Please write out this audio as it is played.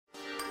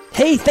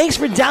Hey, thanks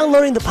for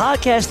downloading the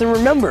podcast, and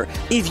remember,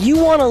 if you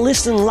want to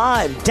listen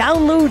live,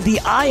 download the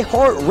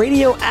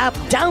iHeartRadio app,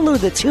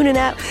 download the TuneIn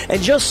app,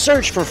 and just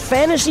search for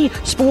Fantasy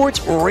Sports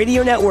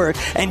Radio Network,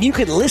 and you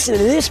can listen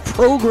to this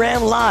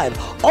program live.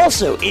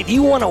 Also, if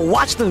you want to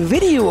watch the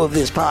video of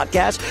this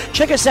podcast,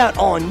 check us out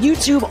on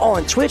YouTube,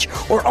 on Twitch,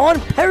 or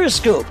on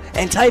Periscope,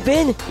 and type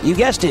in, you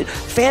guessed it,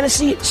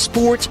 Fantasy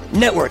Sports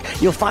Network.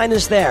 You'll find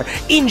us there.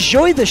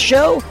 Enjoy the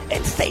show,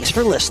 and thanks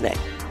for listening.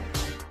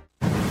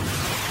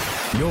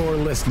 You're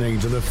listening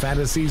to the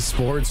Fantasy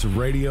Sports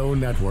Radio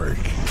Network.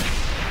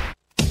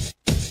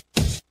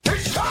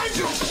 It's time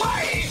to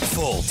play!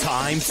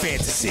 Full-time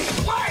fantasy.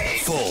 Play!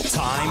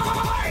 Full-time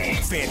Play!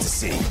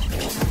 fantasy.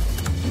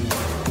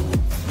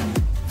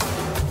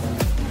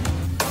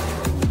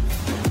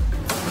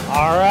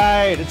 All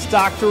right, it's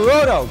Dr.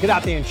 Roto. Get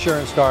out the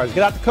insurance cards.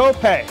 Get out the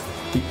copay.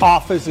 The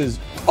office is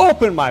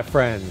open, my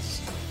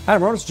friends.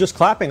 Adam Roto's just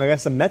clapping. I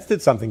guess the Mets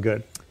did something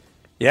good.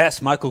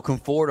 Yes, Michael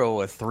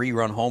Conforto, a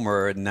 3-run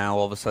homer, and now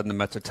all of a sudden the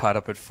Mets are tied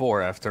up at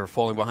 4 after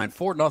falling behind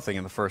 4-0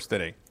 in the first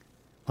inning.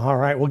 All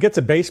right, we'll get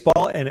to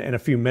baseball in a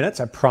few minutes.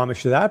 I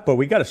promise you that. But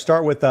we got to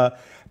start with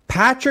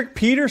Patrick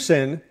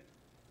Peterson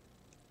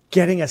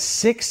getting a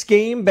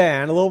 6-game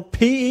ban, a little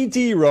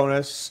PED,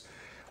 Ronas.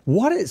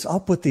 What is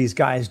up with these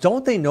guys?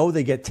 Don't they know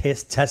they get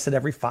tested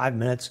every 5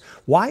 minutes?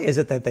 Why is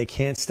it that they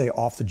can't stay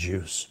off the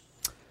juice?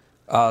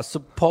 I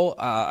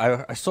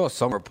saw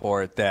some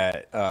report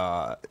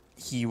that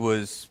he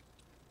was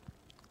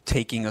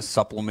taking a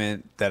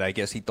supplement that I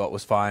guess he thought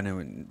was fine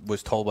and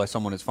was told by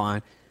someone it's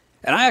fine.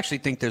 And I actually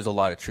think there's a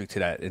lot of truth to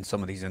that in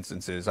some of these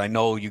instances. I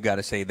know you got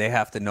to say they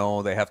have to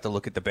know, they have to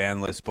look at the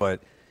ban list,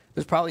 but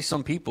there's probably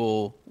some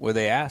people where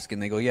they ask and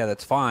they go, yeah,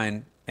 that's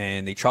fine,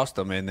 and they trust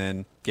them and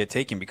then get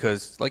taken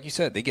because, like you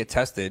said, they get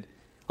tested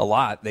a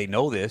lot. They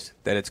know this,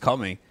 that it's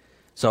coming.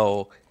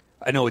 So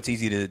I know it's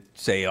easy to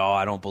say, oh,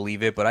 I don't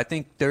believe it, but I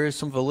think there is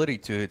some validity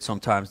to it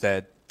sometimes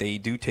that they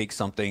do take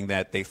something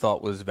that they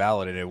thought was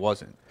valid and it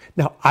wasn't.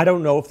 Now, I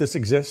don't know if this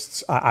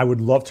exists. I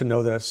would love to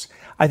know this.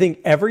 I think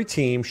every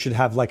team should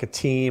have like a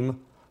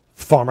team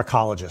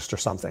pharmacologist or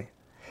something.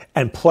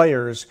 And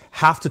players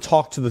have to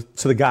talk to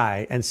the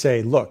guy and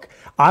say, look,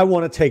 I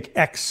want to take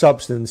X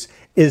substance.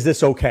 Is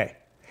this okay?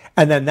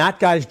 And then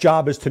that guy's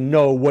job is to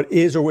know what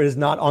is or what is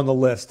not on the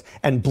list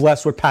and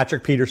bless what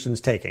Patrick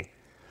Peterson's taking.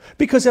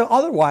 Because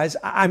otherwise,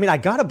 I mean, I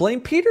got to blame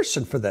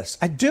Peterson for this.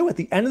 I do. At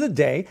the end of the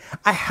day,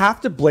 I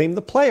have to blame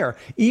the player.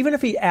 Even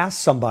if he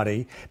asked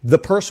somebody, the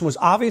person was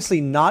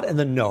obviously not in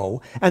the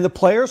know, and the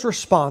player's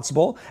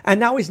responsible, and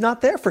now he's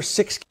not there for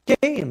 6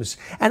 games.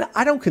 And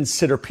I don't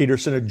consider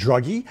Peterson a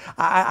druggie.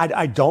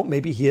 I don't.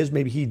 Maybe he is.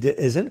 Maybe he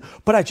isn't.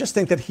 But I just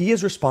think that he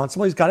is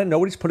responsible. He's got to know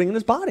what he's putting in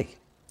his body.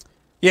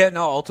 Yeah,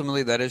 no,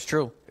 ultimately that is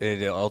true.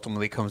 It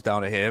ultimately comes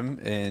down to him,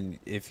 and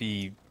if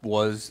he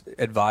was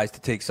advised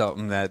to take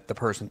something that the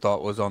person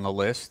thought was on the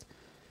list,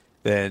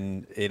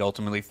 then it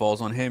ultimately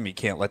falls on him. He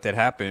can't let that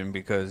happen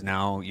because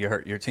now you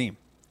hurt your team.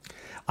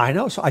 I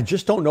know. So I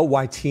just don't know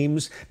why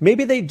teams,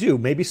 maybe they do.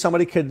 Maybe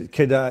somebody could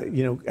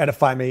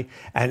edify me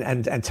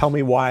and tell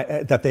me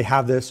why that they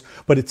have this.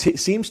 But it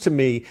seems to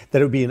me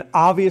that it would be an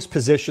obvious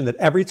position that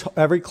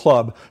every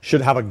club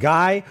should have a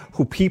guy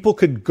who people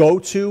could go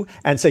to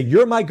and say,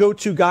 you're my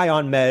go-to guy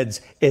on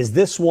meds. Is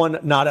this one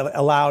not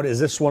allowed? Is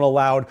this one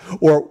allowed?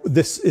 Or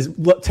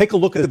take a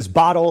look at this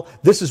bottle.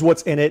 This is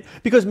what's in it.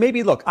 Because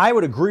maybe, look, I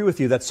would agree with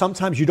you that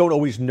sometimes you don't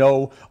always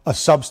know a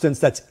substance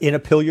that's in a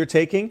pill you're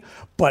taking,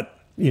 but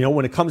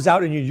when it comes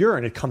out in your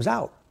urine, it comes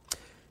out.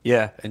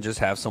 Yeah, and just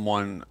have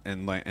someone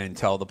and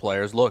tell the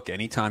players, look,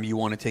 anytime you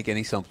want to take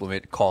any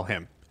supplement, call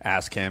him.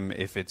 Ask him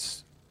if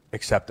it's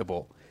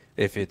acceptable,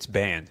 if it's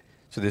banned.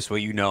 So this way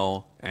you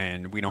know,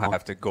 and we don't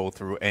have to go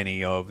through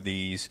any of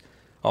these,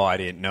 oh, I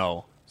didn't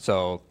know.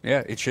 So,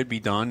 yeah, it should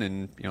be done,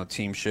 and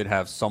teams should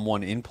have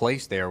someone in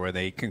place there where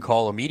they can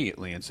call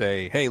immediately and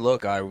say, hey,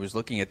 look, I was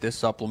looking at this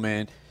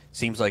supplement.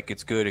 Seems like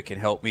it's good. It can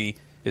help me.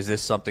 Is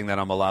this something that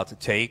I'm allowed to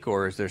take,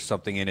 or is there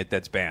something in it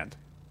that's banned?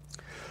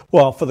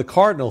 Well, for the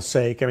Cardinals'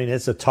 sake, I mean,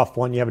 it's a tough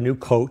one. You have a new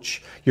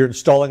coach. You're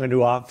installing a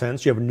new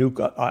offense. You have a new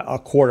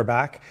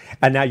quarterback.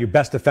 And now your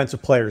best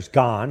defensive player is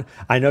gone.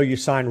 I know you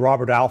signed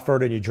Robert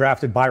Alford and you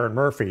drafted Byron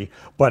Murphy.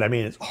 But, I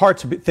mean, it's hard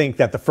to think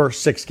that the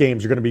first 6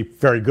 games are going to be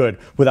very good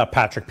without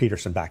Patrick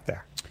Peterson back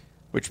there.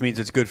 Which means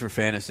it's good for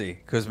fantasy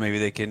because maybe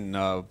they can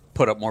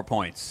put up more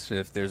points.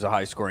 If there's a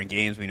high-scoring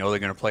games, we know they're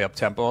going to play up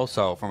tempo.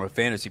 So from a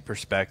fantasy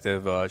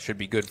perspective, it should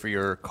be good for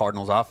your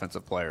Cardinals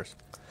offensive players.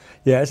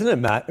 Yeah, isn't it,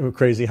 Matt,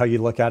 crazy how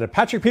you look at it?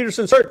 Patrick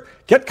Peterson's hurt.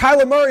 Get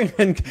Kyler Murray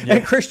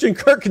and Christian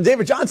Kirk and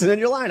David Johnson in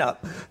your lineup.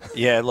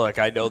 Yeah, look,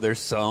 I know there's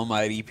some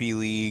IDP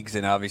leagues,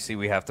 and obviously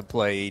we have to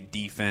play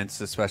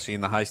defense, especially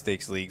in the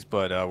high-stakes leagues.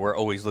 But we're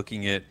always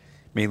looking at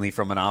mainly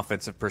from an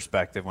offensive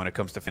perspective when it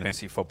comes to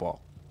fantasy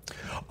football.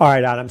 All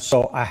right, Adam.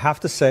 So I have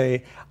to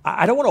say,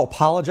 I don't want to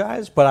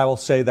apologize, but I will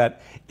say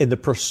that in the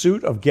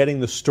pursuit of getting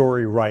the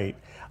story right,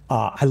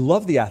 I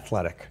love The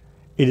Athletic.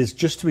 It is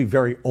just to be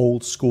very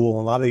old school.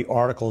 And a lot of the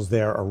articles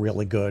there are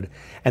really good.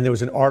 And there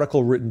was an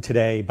article written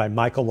today by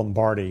Michael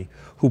Lombardi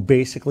who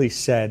basically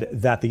said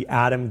that the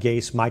Adam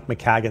Gase, Mike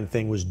Maccagnan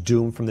thing was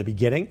doomed from the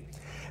beginning.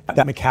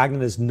 That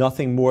Maccagnan is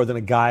nothing more than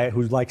a guy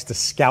who likes to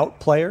scout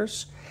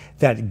players.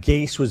 That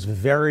Gase was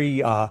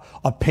very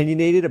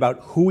opinionated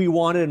about who he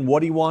wanted and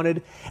what he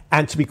wanted.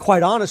 And to be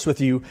quite honest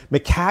with you,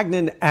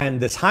 Maccagnan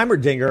and this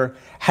Heimerdinger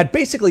had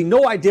basically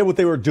no idea what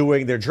they were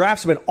doing. Their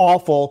drafts have been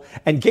awful,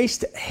 and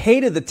Gase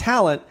hated the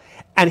talent,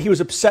 and he was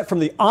upset from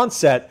the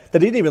onset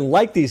that he didn't even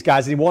like these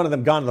guys and he wanted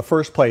them gone in the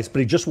first place, but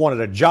he just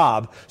wanted a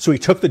job. So he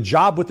took the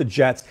job with the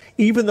Jets,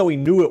 even though he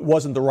knew it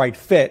wasn't the right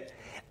fit.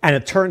 And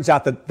it turns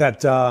out that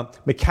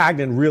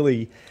Maccagnan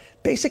really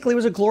basically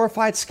was a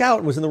glorified scout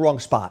and was in the wrong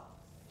spot.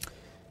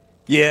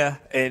 Yeah,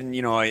 and,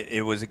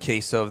 it was a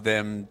case of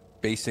them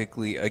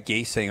basically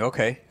Gase saying,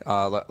 okay,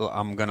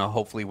 I'm going to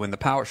hopefully win the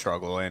power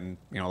struggle. And,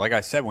 like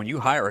I said, when you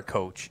hire a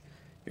coach,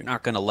 you're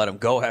not going to let him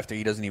go after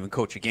he doesn't even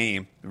coach a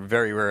game.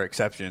 Very rare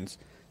exceptions.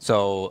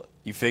 So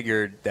you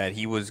figured that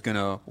he was going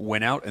to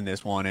win out in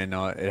this one, and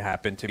it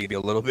happened to be a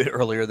little bit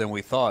earlier than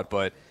we thought.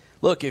 But,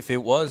 look, if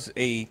it was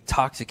a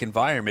toxic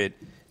environment,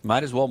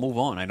 might as well move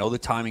on. I know the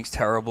timing's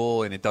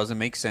terrible, and it doesn't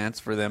make sense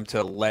for them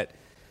to let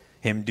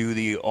him do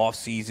the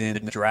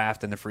offseason, the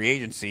draft, and the free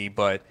agency,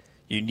 but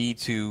you need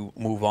to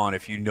move on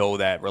if you know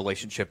that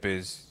relationship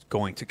is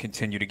going to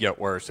continue to get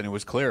worse. And it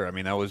was clear. I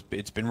mean,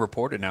 it's been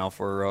reported now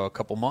for a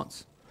couple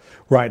months.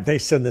 Right. They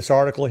said in this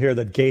article here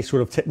that Gase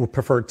would have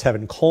preferred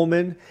Tevin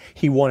Coleman.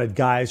 He wanted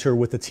guys who are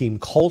with the team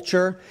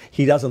culture.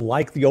 He doesn't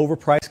like the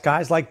overpriced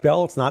guys like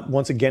Bell. It's not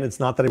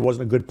that he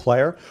wasn't a good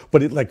player,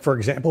 but for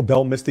example,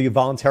 Bell missed the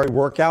voluntary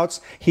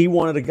workouts. He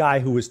wanted a guy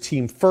who was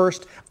team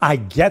first. I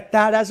get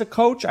that as a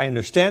coach. I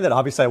understand that.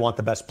 Obviously, I want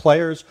the best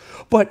players,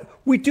 but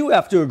we do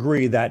have to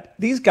agree that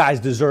these guys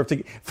deserve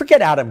to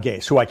forget Adam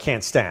Gase, who I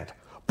can't stand,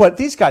 but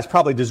these guys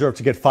probably deserve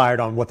to get fired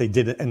on what they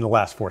did in the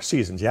last 4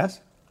 seasons.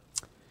 Yes.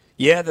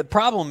 Yeah, the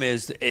problem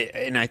is,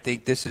 and I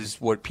think this is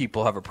what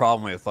people have a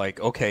problem with,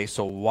 okay,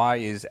 so why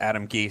is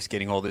Adam Gase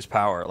getting all this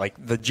power?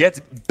 The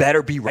Jets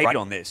better be right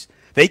on this.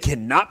 They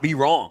cannot be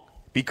wrong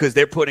because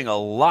they're putting a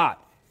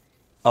lot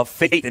of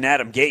faith in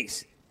Adam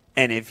Gase.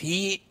 And if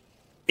he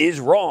is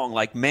wrong,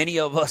 like many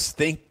of us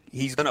think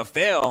he's going to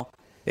fail,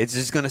 it's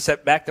just going to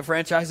set back the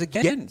franchise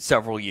again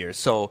several years.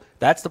 So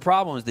that's the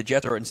problem, is the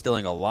Jets are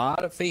instilling a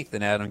lot of faith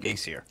in Adam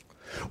Gase here.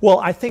 Well,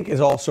 I think it's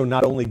also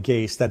not only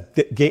Gase, that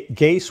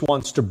Gase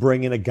wants to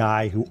bring in a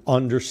guy who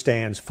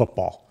understands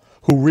football,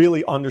 who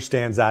really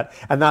understands that.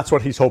 And that's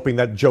what he's hoping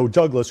that Joe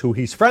Douglas, who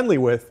he's friendly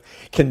with,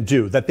 can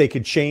do, that they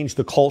could change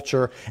the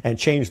culture and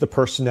change the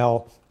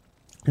personnel,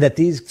 that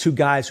these two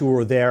guys who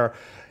were there,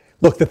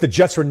 look, that the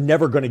Jets were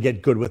never going to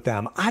get good with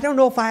them. I don't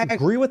know if I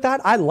agree with that.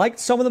 I liked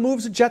some of the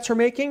moves the Jets are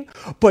making,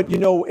 but,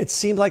 it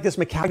seemed like this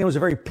Maccagnan was a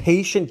very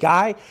patient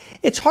guy.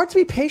 It's hard to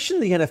be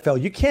patient in the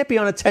NFL. You can't be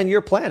on a 10-year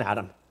plan,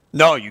 Adam.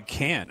 No, you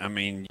can't. I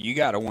mean, you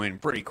got to win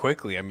pretty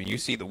quickly. I mean, you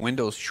see the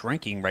window's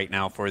shrinking right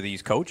now for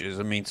these coaches.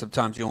 I mean,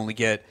 sometimes you only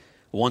get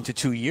 1 to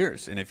 2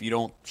 years, and if you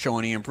don't show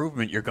any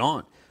improvement, you're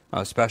gone,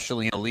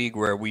 especially in a league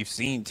where we've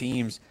seen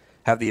teams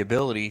have the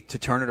ability to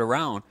turn it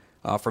around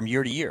from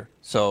year to year.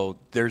 So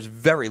there's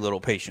very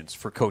little patience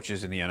for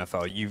coaches in the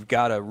NFL. You've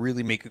got to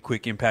really make a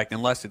quick impact,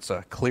 unless it's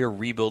a clear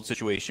rebuild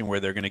situation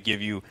where they're going to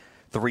give you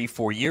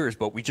 3-4 years,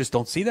 but we just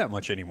don't see that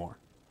much anymore.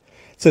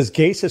 It says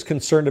Gase is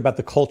concerned about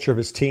the culture of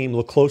his team.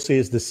 Look closely at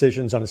his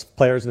decisions on his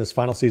players in his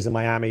final season in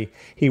Miami.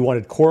 He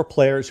wanted core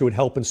players who would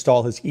help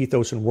install his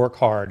ethos and work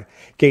hard.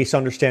 Gase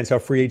understands how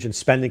free agent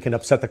spending can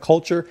upset the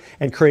culture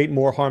and create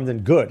more harm than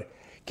good.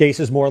 Gase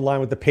is more in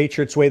line with the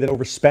Patriots way than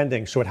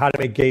overspending, so it had to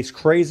make Gase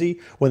crazy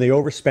when they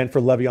overspent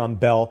for Le'Veon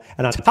Bell.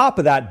 And on top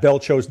of that, Bell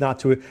chose not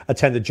to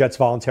attend the Jets'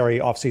 voluntary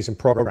offseason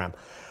program.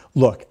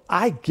 Look,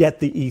 I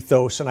get the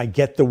ethos and I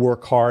get the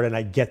work hard and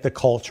I get the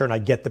culture and I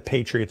get the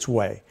Patriots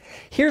way.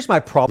 Here's my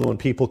problem when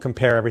people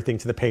compare everything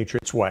to the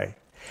Patriots way.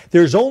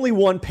 There's only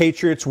one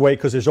Patriots way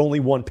because there's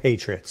only one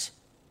Patriots.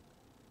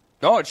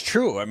 Oh, it's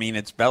true. I mean,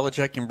 it's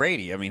Belichick and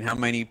Brady. I mean, how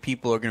many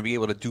people are going to be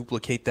able to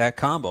duplicate that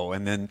combo?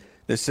 And then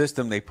the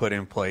system they put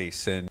in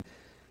place. And,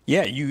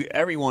 yeah,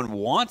 everyone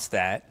wants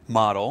that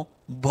model,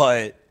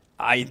 but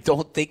I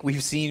don't think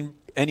we've seen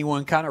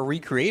anyone kind of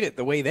recreate it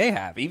the way they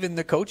have. Even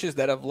the coaches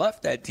that have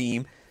left that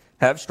team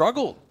have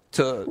struggled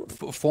to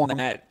form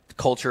that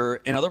culture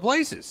in other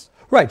places.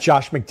 Right,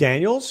 Josh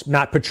McDaniels,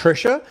 Matt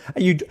Patricia.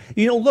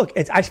 Look,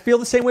 I feel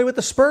the same way with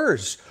the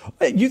Spurs.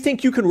 You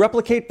think you can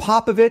replicate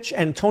Popovich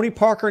and Tony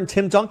Parker and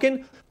Tim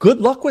Duncan? Good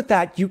luck with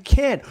that. You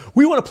can't.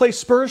 We want to play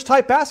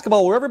Spurs-type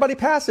basketball where everybody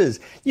passes.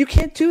 You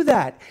can't do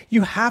that.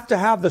 You have to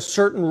have the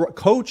certain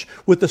coach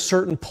with the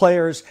certain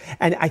players.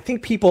 And I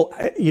think people,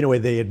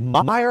 they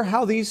admire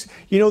how these,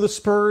 the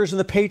Spurs and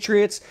the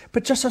Patriots,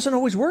 but it just doesn't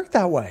always work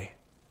that way.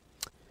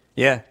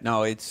 Yeah,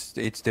 no, it's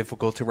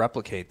difficult to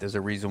replicate. There's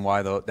a reason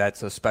why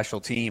that's a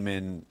special team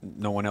and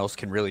no one else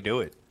can really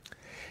do it.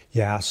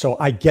 Yeah, so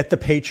I get the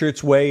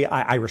Patriots way.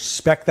 I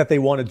respect that they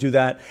want to do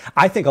that.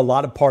 I think a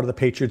lot of part of the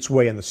Patriots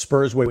way and the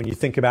Spurs way, when you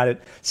think about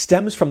it,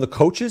 stems from the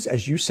coaches,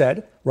 as you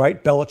said,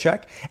 right?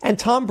 Belichick and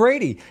Tom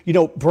Brady. You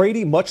know,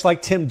 Brady, much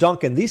like Tim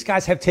Duncan, these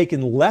guys have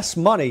taken less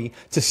money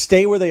to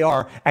stay where they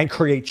are and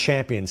create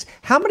champions.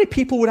 How many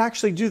people would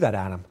actually do that,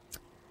 Adam?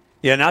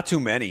 Yeah, not too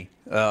many.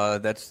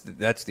 That's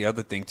the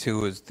other thing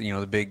too, is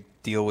the big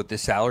deal with the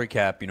salary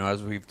cap.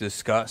 As we've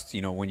discussed,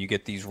 when you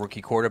get these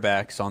rookie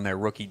quarterbacks on their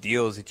rookie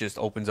deals, it just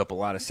opens up a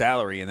lot of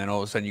salary, and then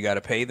all of a sudden you got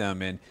to pay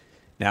them, and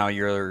now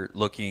you're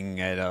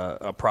looking at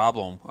a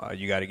problem.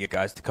 You got to get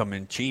guys to come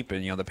in cheap,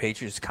 and the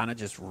Patriots kind of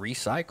just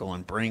recycle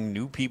and bring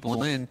new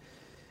people in,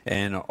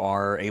 and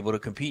are able to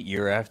compete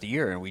year after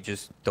year, and we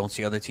just don't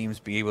see other teams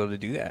be able to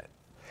do that.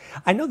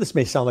 I know this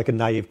may sound like a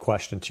naive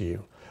question to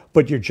you,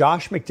 but you're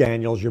Josh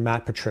McDaniels, you're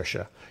Matt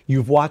Patricia.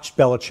 You've watched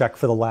Belichick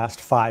for the last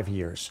 5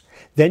 years.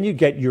 Then you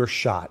get your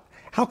shot.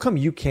 How come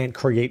you can't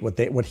create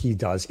what he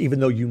does, even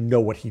though you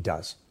know what he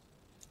does?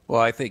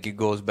 Well, I think it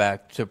goes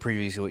back to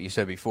previously what you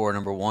said before.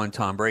 Number one,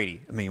 Tom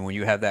Brady. I mean, when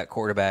you have that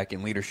quarterback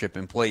and leadership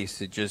in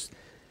place, it just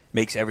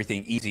makes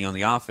everything easy on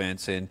the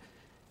offense, and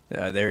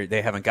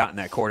they haven't gotten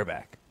that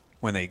quarterback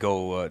when they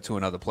go to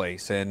another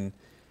place. And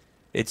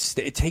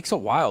it takes a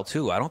while,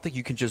 too. I don't think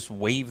you can just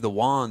wave the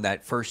wand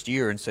that first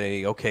year and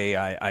say, okay,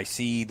 I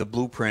see the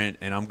blueprint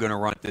and I'm going to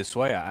run it this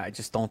way. I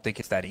just don't think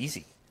it's that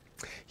easy.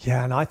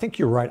 Yeah, and I think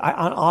you're right.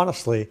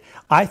 Honestly,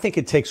 I think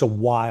it takes a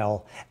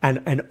while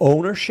and an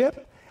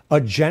ownership, a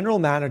general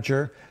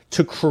manager,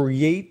 to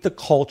create the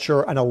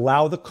culture and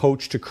allow the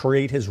coach to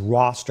create his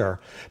roster,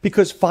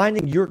 because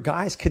finding your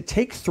guys could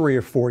take 3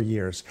 or 4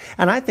 years.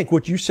 And I think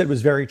what you said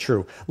was very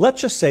true.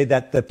 Let's just say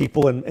that the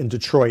people in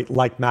Detroit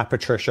like Matt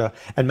Patricia,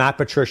 and Matt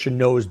Patricia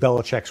knows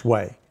Belichick's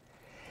way.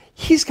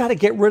 He's got to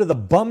get rid of the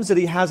bums that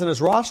he has on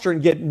his roster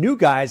and get new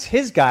guys,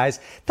 his guys.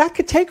 That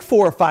could take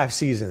 4 or 5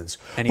 seasons.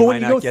 And he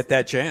might not get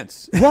that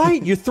chance.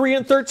 Right. You're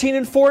 3-13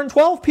 and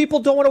 4-12. People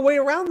don't want to wait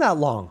around that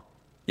long.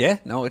 Yeah,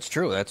 no, it's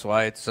true. That's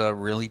why it's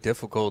really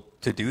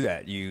difficult to do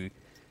that. You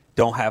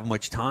don't have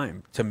much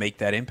time to make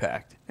that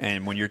impact.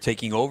 And when you're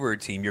taking over a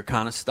team, you're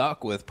kind of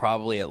stuck with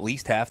probably at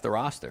least half the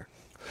roster.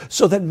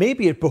 So then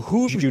maybe it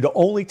behooves you to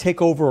only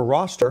take over a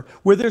roster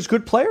where there's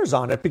good players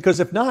on it, because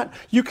if not,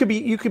 you could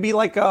be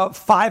like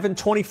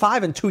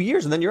 5-25 in 2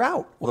 years, and then you're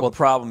out. Well, the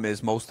problem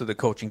is most of the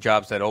coaching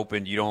jobs that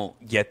open, you don't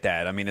get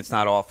that. I mean, it's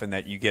not often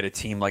that you get a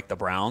team like the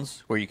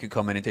Browns where you could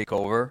come in and take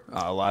over.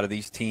 A lot of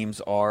these teams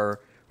are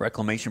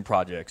reclamation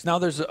projects. Now,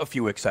 there's a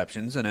few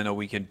exceptions, and I know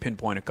we can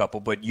pinpoint a couple,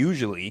 but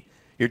usually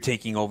you're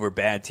taking over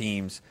bad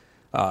teams.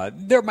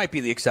 There might be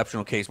the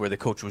exceptional case where the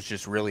coach was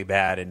just really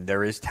bad and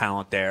there is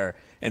talent there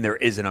and there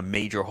isn't a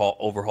major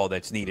overhaul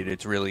that's needed.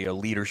 It's really a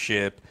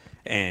leadership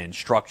and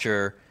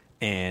structure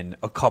and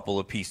a couple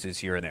of pieces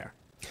here and there.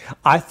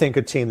 I think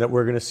a team that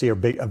we're going to see a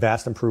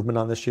vast improvement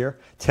on this year,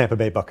 Tampa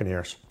Bay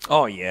Buccaneers.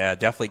 Oh, yeah,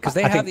 definitely, because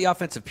they have the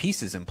offensive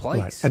pieces in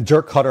place. Right. And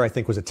Dirk Cutter, I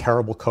think, was a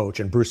terrible coach,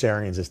 and Bruce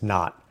Arians is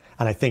not.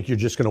 And I think you're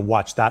just going to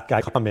watch that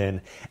guy come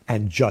in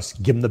and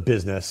just give him the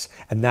business.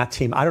 And that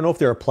team, I don't know if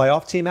they're a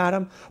playoff team,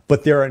 Adam,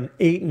 but they're an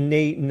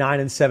 8-8,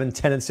 9-7,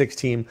 10-6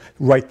 team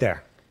right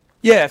there.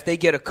 Yeah, if they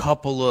get a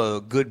couple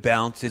of good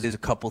bounces, a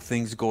couple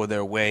things go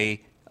their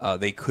way,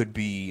 they could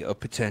be a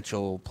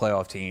potential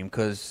playoff team,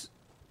 because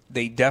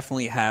they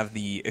definitely have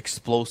the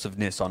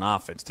explosiveness on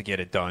offense to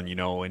get it done,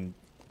 and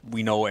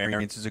we know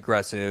Arians is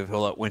aggressive.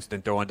 He'll let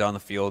Winston throw it down the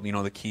field.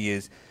 The key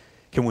is,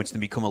 can Winston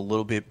become a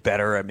little bit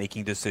better at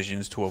making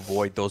decisions to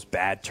avoid those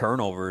bad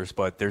turnovers?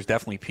 But there's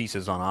definitely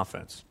pieces on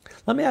offense.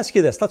 Let me ask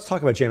you this. Let's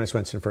talk about Jameis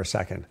Winston for a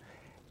second.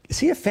 Is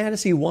he a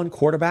fantasy one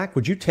quarterback?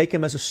 Would you take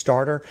him as a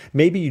starter?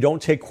 Maybe you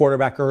don't take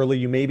quarterback early.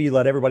 You maybe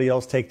let everybody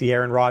else take the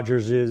Aaron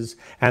Rodgerses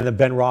and the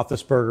Ben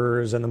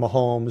Roethlisbergers and the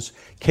Mahomes.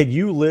 Can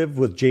you live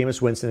with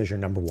Jameis Winston as your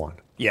number one?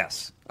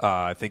 Yes.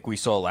 I think we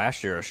saw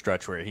last year a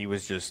stretch where he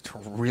was just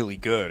really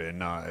good.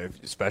 And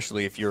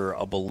especially if you're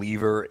a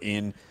believer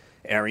in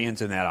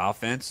Arians in that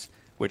offense,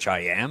 which I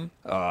am,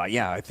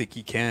 I think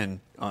he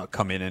can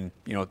come in and,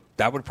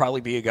 that would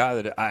probably be a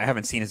guy that I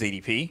haven't seen his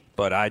ADP,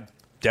 but I'd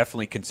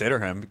definitely consider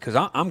him, because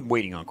I'm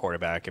waiting on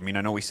quarterback. I mean,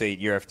 I know we say it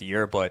year after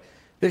year, but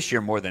this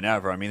year more than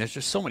ever, I mean, there's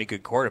just so many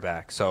good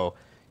quarterbacks. So,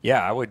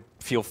 yeah, I would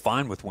feel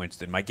fine with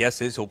Winston. My guess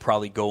is he'll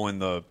probably go in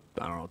the,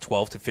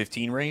 12 to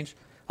 15 range.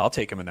 I'll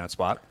take him in that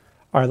spot.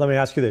 All right, let me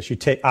ask you this. You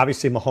take,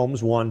 obviously,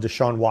 Mahomes won,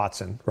 Deshaun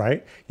Watson,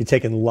 right? You're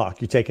taking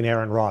Luck. You're taking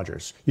Aaron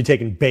Rodgers. You're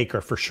taking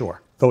Baker for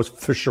sure. Those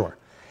for sure.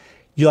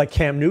 You like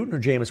Cam Newton or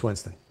Jameis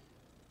Winston?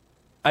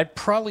 I'd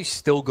probably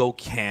still go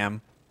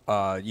Cam.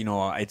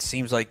 It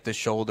seems like the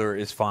shoulder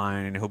is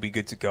fine and he'll be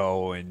good to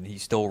go, and he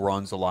still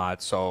runs a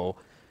lot. So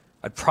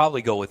I'd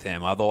probably go with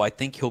him, although I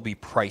think he'll be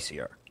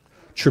pricier.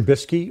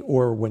 Trubisky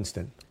or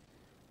Winston?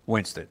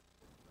 Winston.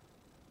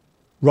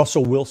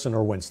 Russell Wilson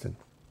or Winston?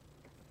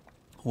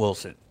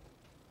 Wilson.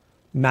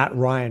 Matt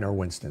Ryan or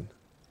Winston?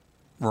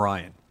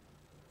 Ryan.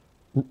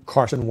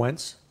 Carson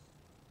Wentz?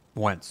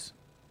 Wentz.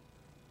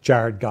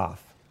 Jared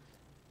Goff?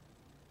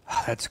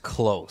 That's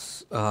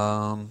close.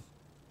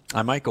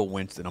 I might go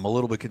Winston. I'm a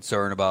little bit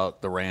concerned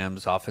about the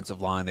Rams'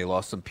 offensive line. They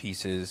lost some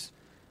pieces.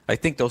 I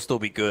think they'll still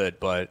be good,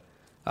 but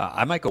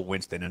I might go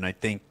Winston. And I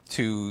think,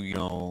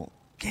 too,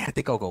 I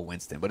think I'll go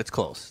Winston, but it's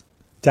close.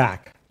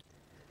 Dak.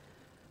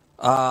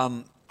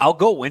 I'll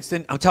go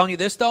Winston. I'm telling you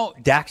this, though.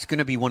 Dak's going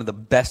to be one of the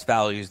best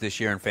values this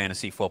year in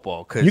fantasy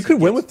football. You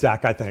could win with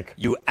Dak, I think.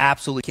 You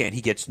absolutely can.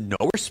 He gets no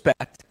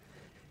respect.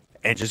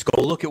 And just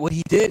go look at what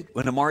he did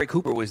when Amari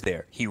Cooper was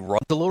there. He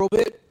runs a little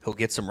bit. He'll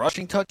get some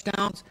rushing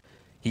touchdowns.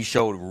 He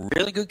showed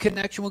really good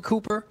connection with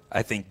Cooper.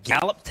 I think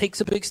Gallup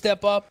takes a big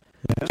step up.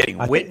 Getting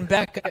Witten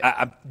back.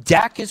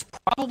 Dak is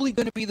probably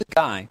going to be the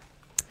guy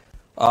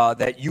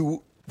that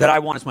I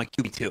want as my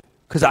QB2.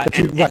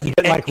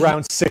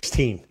 Round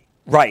 16.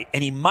 Right,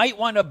 and he might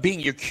wind up being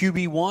your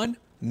QB1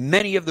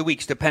 many of the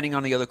weeks, depending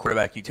on the other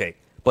quarterback you take.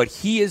 But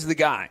he is the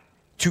guy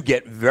to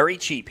get very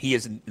cheap. He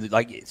is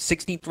like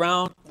 16th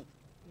round,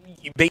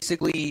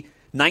 basically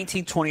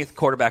 19th, 20th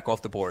quarterback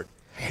off the board.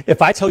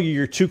 If I tell you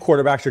your two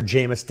quarterbacks are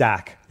Jameis,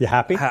 Dak, you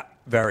happy?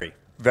 Very,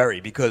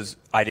 very, because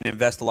I didn't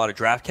invest a lot of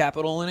draft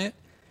capital in it,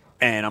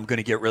 and I'm going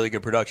to get really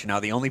good production. Now,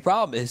 the only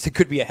problem is it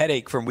could be a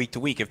headache from week to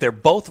week. If they're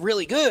both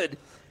really good,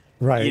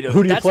 right?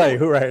 Who do you play?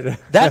 Who right?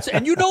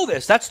 And you know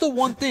this. That's the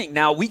one thing.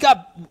 Now, we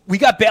got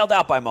bailed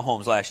out by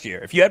Mahomes last year.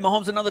 If you had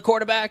Mahomes another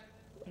quarterback,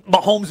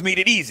 Mahomes made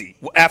it easy.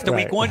 After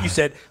week one, you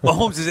said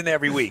Mahomes is in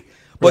every week.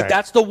 But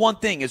that's the one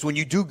thing is when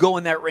you do go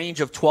in that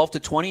range of 12 to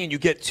 20 and you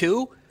get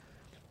two,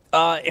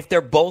 if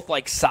they're both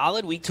like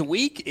solid week to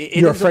week,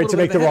 you're afraid to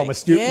make the wrong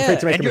mistake. You're afraid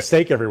to make a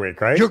mistake every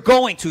week, right? You're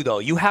going to, though.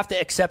 You have to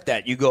accept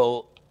that. You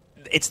go,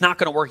 it's not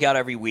going to work out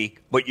every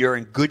week, but you're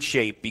in good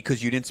shape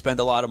because you didn't spend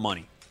a lot of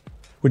money.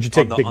 Would you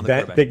take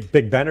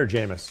Big Ben or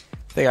Jameis?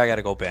 I think I got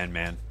to go Ben,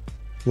 man.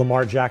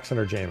 Lamar Jackson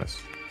or Jameis?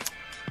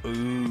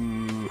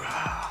 Ooh.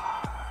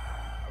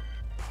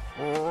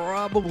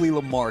 Probably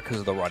Lamar because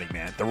of the running,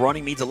 man. The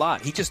running means a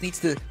lot. He just needs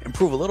to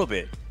improve a little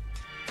bit.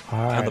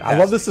 All right. I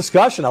love this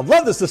discussion. All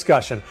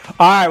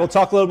right, we'll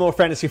talk a little more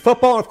fantasy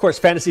football and, of course,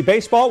 fantasy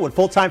baseball when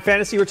full-time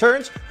fantasy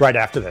returns right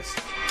after this.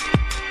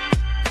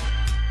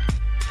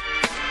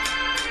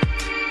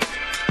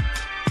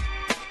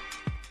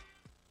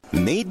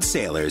 Maid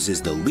Sailors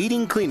is the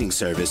leading cleaning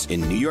service in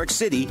New York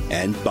City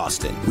and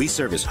Boston. We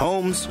service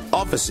homes,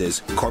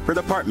 offices, corporate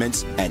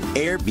apartments, and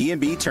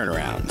Airbnb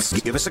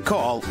turnarounds. Give us a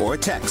call or a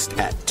text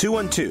at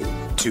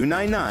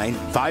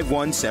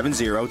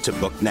 212-299-5170 to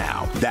book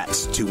now.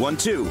 That's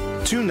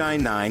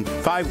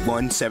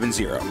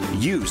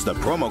 212-299-5170. Use the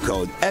promo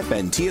code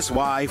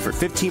FNTSY for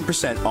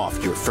 15%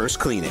 off your first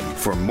cleaning.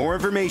 For more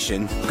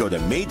information, go to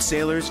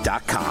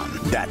maidsailors.com.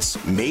 That's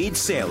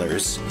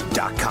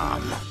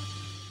maidsailors.com.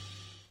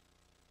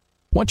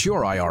 What's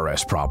your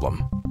IRS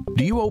problem?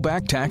 Do you owe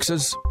back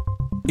taxes?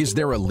 Is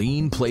there a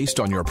lien placed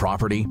on your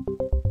property?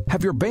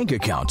 Have your bank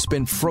accounts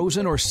been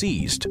frozen or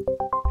seized?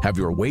 Have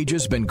your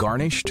wages been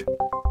garnished?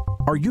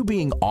 Are you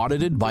being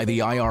audited by the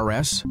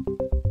IRS?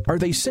 Are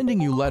they sending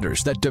you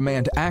letters that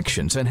demand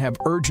actions and have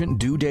urgent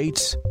due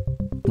dates?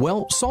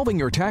 Well, solving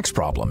your tax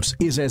problems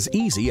is as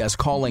easy as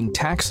calling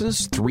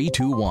Taxes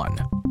 321.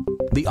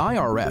 The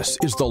IRS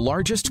is the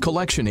largest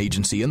collection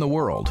agency in the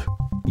world.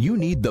 You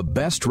need the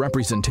best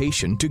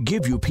representation to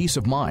give you peace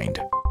of mind.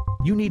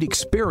 You need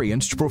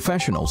experienced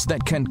professionals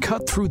that can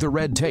cut through the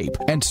red tape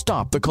and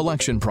stop the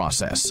collection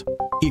process.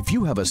 If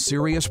you have a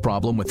serious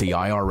problem with the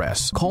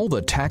IRS, call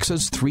the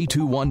Taxes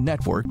 321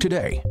 network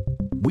today.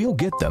 We'll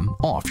get them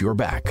off your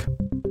back.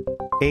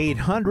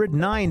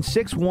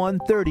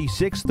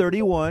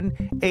 800-961-3631,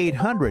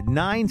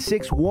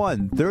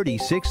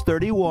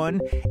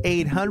 800-961-3631,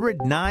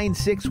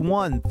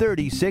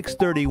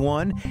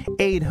 800-961-3631,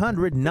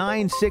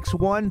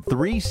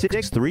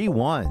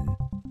 800-961-3631.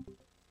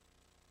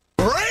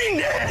 Rain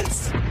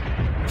dance!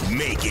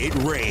 Make it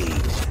rain.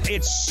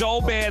 It's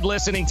so bad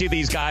listening to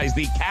these guys.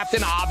 The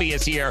Captain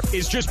Obvious here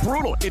is just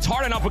brutal. It's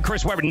hard enough with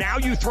Chris Webber. Now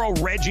you throw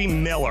Reggie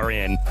Miller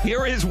in.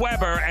 Here is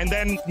Webber, and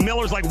then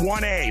Miller's like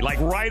 1A, like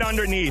right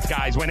underneath,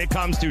 guys, when it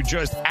comes to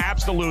just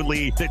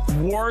absolutely the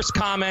worst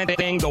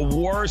commenting, the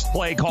worst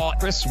play call.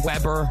 Chris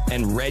Webber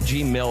and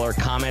Reggie Miller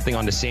commenting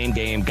on the same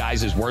game.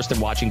 Guys, is worse than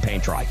watching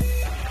paint dry.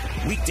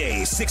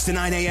 Weekdays, 6 to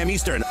 9 a.m.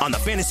 Eastern on the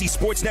Fantasy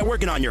Sports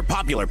Network and on your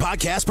popular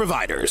podcast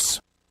providers.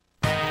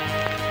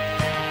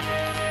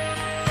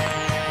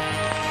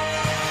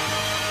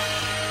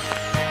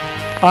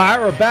 All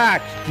right, we're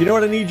back. You know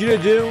what I need you to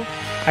do?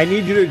 I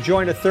need you to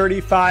join a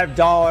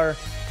 $35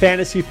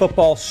 fantasy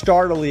football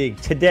starter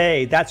league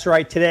today. That's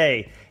right,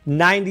 today.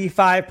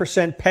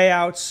 95%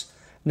 payouts.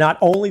 Not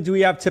only do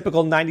we have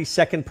typical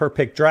 90-second per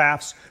pick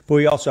drafts, but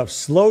we also have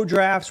slow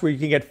drafts where you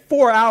can get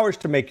 4 hours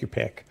to make your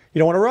pick. You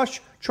don't want to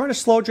rush? Join a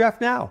slow draft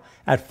now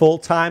at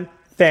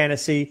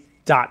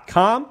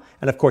fulltimefantasy.com.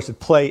 And, of course, at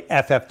Play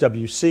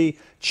FFWC.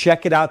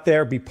 Check it out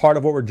there. Be part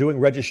of what we're doing.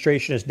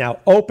 Registration is now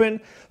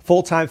open.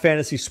 Full-Time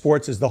Fantasy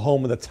Sports is the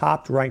home of the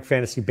top-ranked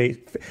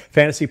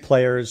fantasy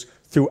players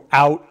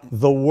throughout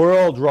the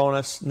world,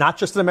 Ronas. Not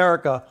just in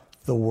America,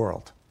 the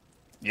world.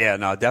 Yeah,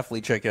 no,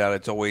 definitely check it out.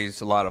 It's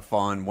always a lot of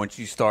fun. Once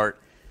you start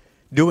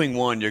doing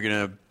one, you're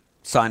going to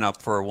sign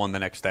up for one the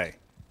next day.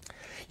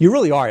 You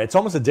really are. It's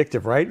almost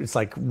addictive, right? It's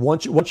like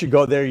once you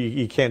go there,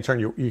 you can't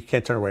turn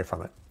away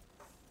from it.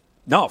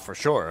 No, for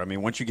sure. I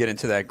mean, once you get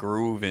into that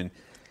groove and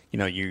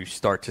you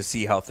start to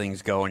see how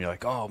things go, and you're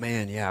like, oh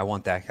man, yeah, I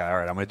want that guy. All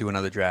right, I'm going to do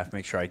another draft,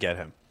 make sure I get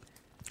him.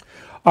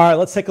 All right,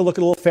 let's take a look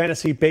at a little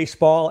fantasy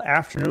baseball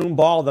afternoon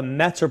ball. The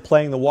Mets are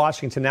playing the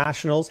Washington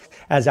Nationals.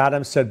 As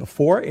Adam said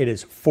before, it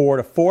is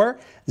 4-4.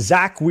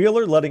 Zach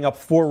Wheeler letting up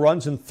 4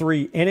 runs in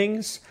 3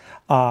 innings.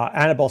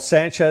 Anibal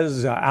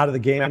Sanchez out of the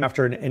game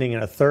after an inning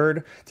and a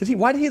third.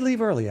 Why did he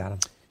leave early, Adam?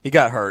 He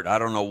got hurt. I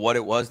don't know what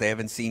it was. They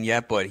haven't seen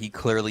yet, but he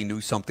clearly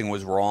knew something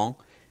was wrong.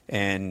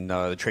 And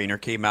the trainer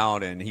came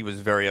out, and he was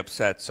very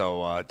upset.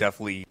 So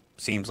definitely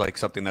seems like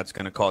something that's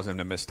going to cause him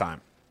to miss time.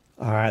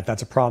 All right,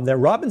 that's a problem there.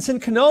 Robinson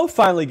Cano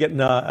finally getting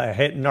a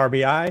hit in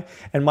RBI,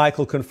 and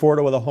Michael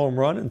Conforto with a home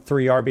run and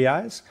 3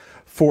 RBIs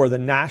for the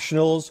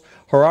Nationals.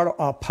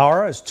 Gerardo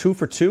Parra is 2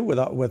 for 2 with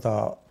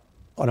an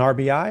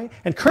RBI,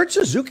 and Kurt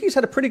Suzuki's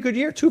had a pretty good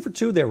year, 2 for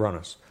 2 there,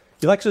 runners.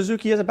 You like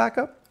Suzuki as a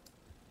backup?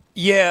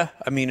 Yeah,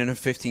 I mean, in a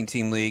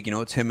 15-team league,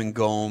 it's him and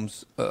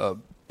Gomes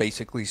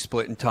basically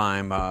splitting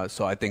time,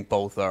 so I think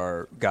both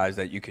are guys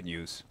that you can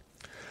use.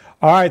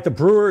 All right, the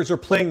Brewers are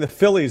playing the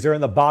Phillies. They're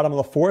in the bottom of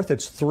the 4th.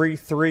 It's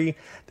 3-3.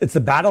 It's the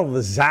battle of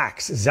the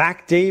Zacks.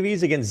 Zach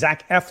Davies against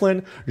Zach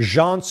Eflin.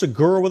 Jean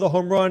Segura with a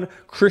home run.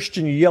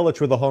 Christian Yelich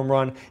with a home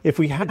run. If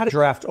we had a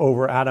draft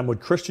over, Adam, would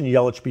Christian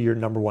Yelich be your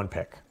number 1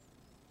 pick?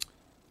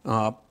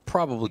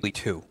 Probably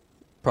 2.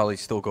 Probably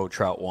still go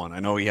Trout 1. I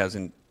know he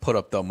hasn't put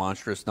up the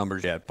monstrous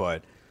numbers yet,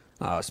 but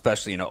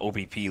especially in an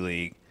OBP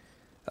league,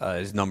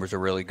 his numbers are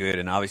really good.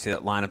 And obviously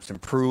that lineup's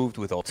improved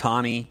with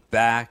Ohtani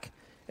back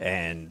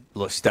and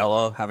La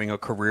Stella having a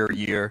career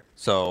year.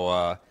 So,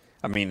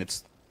 I mean,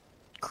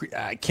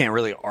 I can't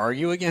really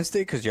argue against it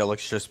because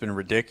Yelich's just been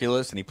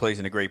ridiculous and he plays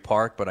in a great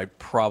park, but I'd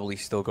probably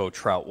still go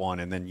Trout 1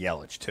 and then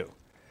Yelich 2. All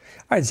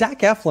right, Zach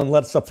Eflin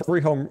lets up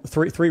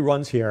three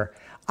runs here.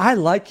 I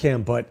like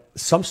him, but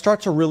some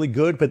starts are really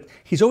good, but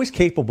he's always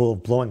capable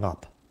of blowing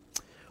up.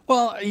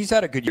 Well, he's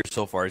had a good year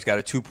so far. He's got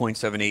a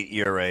 2.78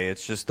 ERA.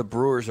 It's just the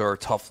Brewers are a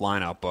tough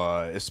lineup,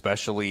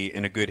 especially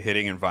in a good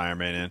hitting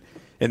environment. And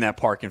in that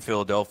park in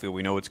Philadelphia,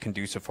 we know it's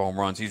conducive for home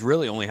runs. He's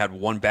really only had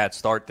 1 bad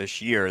start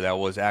this year. That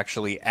was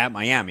actually at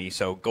Miami.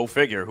 So go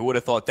figure. Who would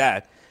have thought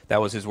that? That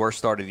was his worst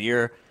start of the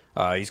year.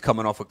 He's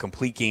coming off a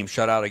complete game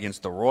shutout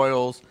against the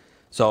Royals.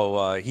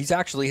 So he's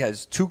actually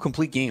has 2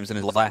 complete games in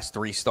his last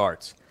 3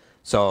 starts.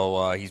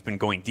 So he's been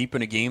going deep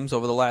into games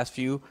over the last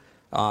few.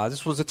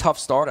 This was a tough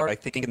start. I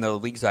think in the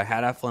leagues I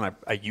had Eflin,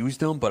 I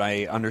used him, but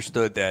I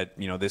understood that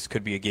this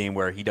could be a game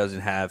where he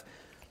doesn't have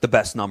the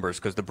best numbers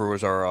because the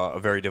Brewers are a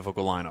very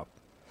difficult lineup.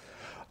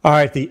 All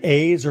right, the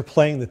A's are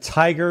playing the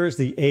Tigers.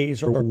 The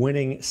A's are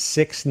winning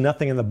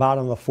 6-0 in the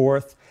bottom of the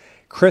 4th.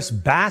 Chris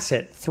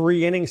Bassett,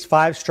 3 innings,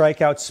 5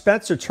 strikeouts.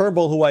 Spencer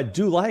Turnbull, who I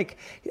do like,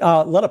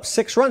 let up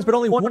 6 runs, but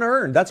only 1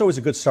 earned. That's always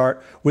a good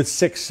start with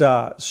 6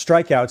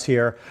 strikeouts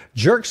here.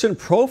 Jurickson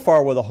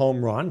Profar with a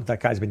home run. That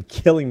guy's been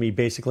killing me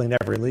basically in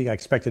every league. I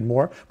expected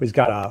more, but he's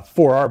got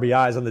 4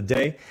 RBIs on the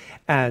day.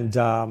 And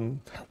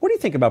what do you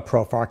think about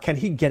Profar? Can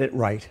he get it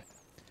right?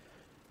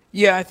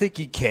 Yeah, I think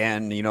he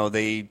can.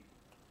 They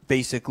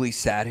basically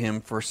sat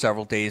him for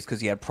several days because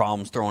he had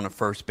problems throwing at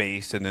first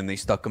base, and then they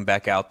stuck him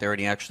back out there,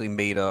 and he actually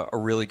made a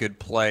really good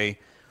play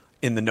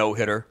in the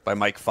no-hitter by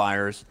Mike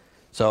Fiers.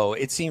 So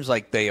it seems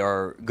like they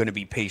are going to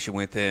be patient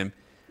with him.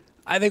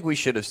 I think we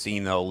should have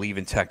seen, though,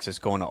 leaving Texas,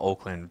 going to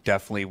Oakland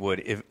definitely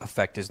would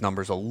affect his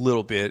numbers a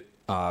little bit.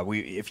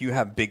 If you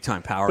have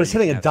big-time power. But he's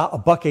hitting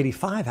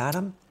 $185,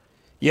 Adam.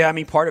 Yeah, I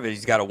mean, part of it,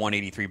 he's got a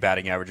 183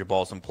 batting average of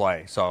balls in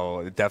play. So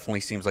it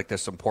definitely seems like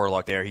there's some poor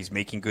luck there. He's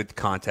making good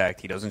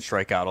contact. He doesn't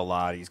strike out a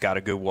lot. He's got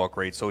a good walk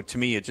rate. So to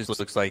me, it just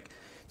looks like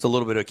it's a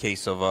little bit of a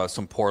case of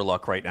some poor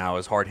luck right now.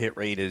 His hard hit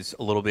rate is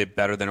a little bit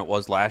better than it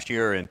was last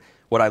year. And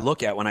what I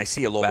look at when I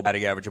see a low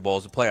batting average of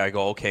balls in play, I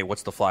go, okay,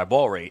 what's the fly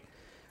ball rate?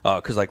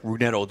 Because like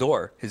Rougned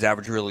Odor, his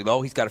average is really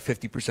low. He's got a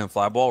 50%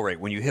 fly ball rate.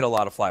 When you hit a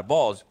lot of fly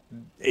balls,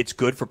 it's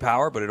good for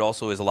power, but it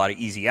also is a lot of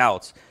easy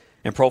outs.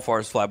 And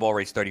Profar's fly ball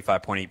rate's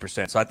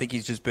 35.8%. So I think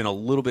he's just been a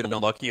little bit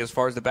unlucky as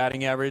far as the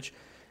batting average.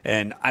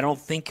 And I don't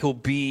think he'll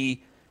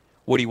be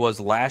what he was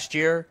last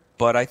year,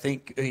 but I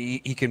think he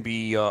can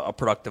be a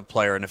productive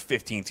player in a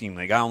 15-team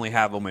league. I only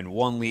have him in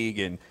 1 league,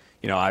 and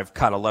I've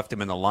kind of left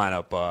him in the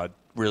lineup.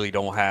 Really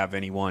don't have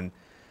anyone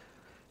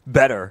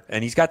better.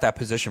 And he's got that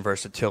position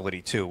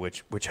versatility, too,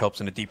 which helps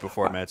in the deeper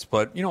formats.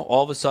 But,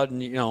 all of a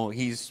sudden,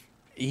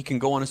 he can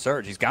go on a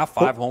surge. He's got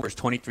 5 homers,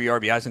 23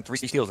 RBIs, and 3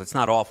 steals. It's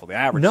not awful. The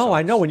average. No,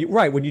 I know. When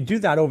you do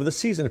that over the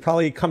season, it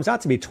probably comes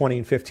out to be 20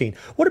 and 15.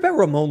 What about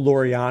Ramon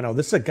Laureano?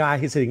 This is a guy,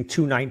 he's hitting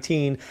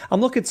 219. I'm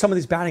looking at some of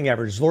these batting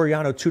averages.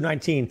 Laureano,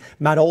 219.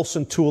 Matt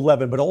Olson,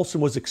 211. But Olson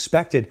was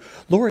expected.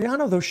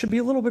 Laureano, though, should be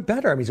a little bit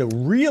better. I mean, he's a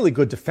really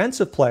good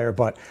defensive player,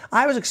 but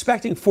I was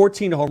expecting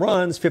 14 home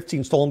runs,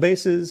 15 stolen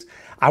bases.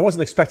 I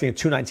wasn't expecting a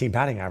 219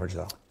 batting average,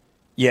 though.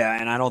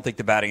 Yeah, and I don't think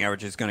the batting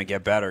average is going to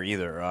get better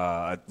either.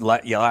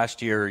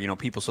 Last year,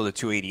 people saw the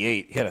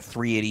 288. He had a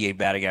 388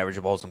 batting average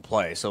of balls in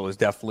play, so it was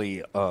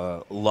definitely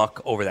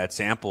luck over that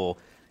sample.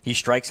 He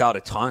strikes out a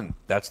ton.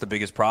 That's the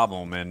biggest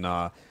problem, and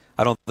I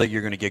don't think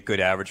you're going to get good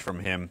average from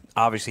him.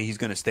 Obviously, he's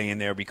going to stay in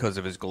there because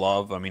of his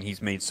glove. I mean,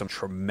 he's made some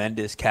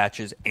tremendous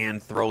catches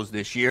and throws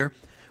this year.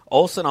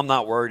 Olsen, I'm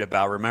not worried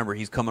about. Remember,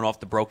 he's coming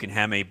off the broken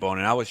hamate bone,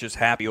 and I was just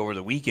happy over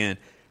the weekend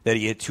that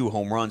he hit 2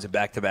 home runs in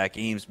back-to-back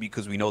games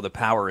because we know the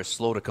power is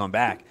slow to come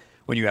back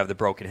when you have the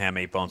broken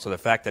hamate bone. So the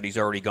fact that he's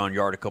already gone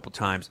yard a couple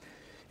times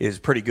is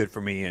pretty good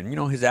for me. And,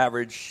 his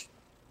average,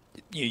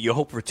 you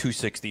hope for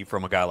 260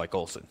 from a guy like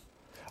Olsen.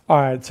 All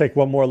right, take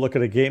one more look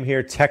at a game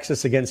here.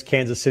 Texas against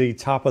Kansas City,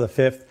 top of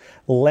the 5th.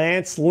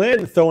 Lance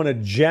Lynn throwing a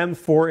gem,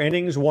 4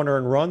 innings, 1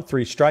 earned run,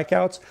 3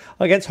 strikeouts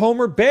against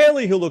Homer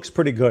Bailey, who looks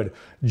pretty good.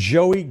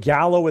 Joey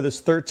Gallo with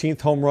his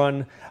 13th home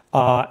run.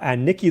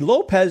 And Nicky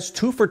Lopez,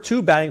 2 for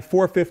 2, batting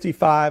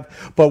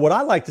 .455. But what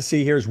I like to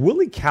see here is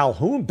Willie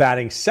Calhoun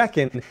batting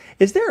second.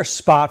 Is there a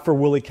spot for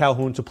Willie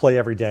Calhoun to play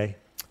every day?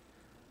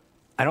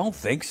 I don't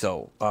think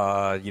so.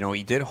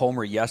 He did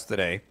homer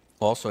yesterday,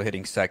 also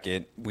hitting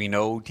second. We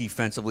know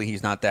defensively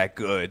he's not that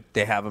good.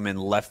 They have him in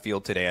left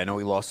field today. I know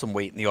he lost some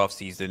weight in the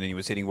offseason and he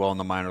was hitting well in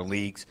the minor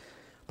leagues.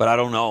 But I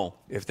don't know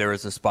if there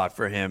is a spot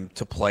for him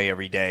to play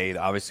every day.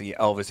 Obviously,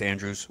 Elvis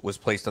Andrus was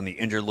placed on the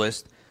injured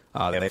list.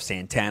 They have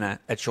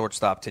Santana at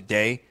shortstop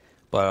today.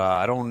 But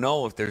I don't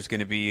know if there's going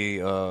to be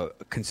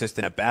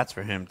consistent at-bats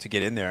for him to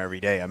get in there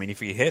every day. I mean, if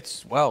he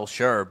hits, well,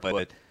 sure.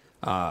 But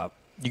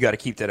you got to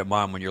keep that in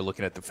mind when you're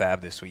looking at the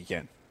Fab this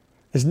weekend.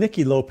 Is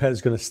Nicky Lopez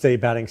going to stay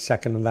batting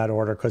second in that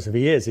order? Because if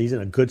he is, he's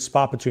in a good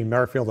spot between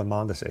Merrifield and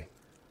Mondesi.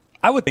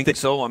 I would think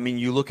so. I mean,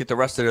 you look at the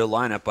rest of their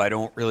lineup, I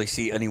don't really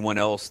see anyone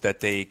else that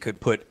they could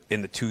put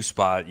in the 2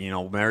 spot.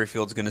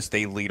 Merrifield's going to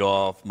stay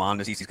leadoff.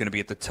 Mondesi's going to be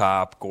at the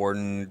top.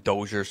 Gordon,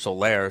 Dozier,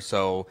 Soler.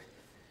 So,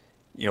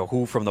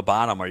 who from the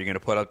bottom are you going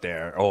to put up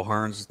there?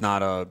 O'Hearn's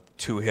not a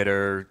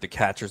 2-hitter. The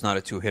catcher's not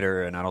a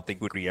 2-hitter. And I don't think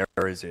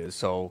Gutierrez is.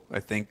 So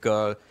I think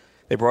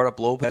they brought up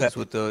Lopez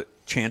with the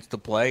chance to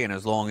play. And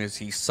as long as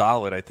he's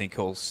solid, I think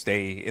he'll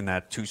stay in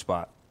that 2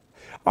 spot.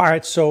 All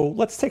right, so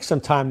let's take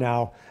some time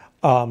now.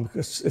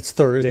 It's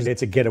Thursday.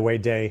 It's a getaway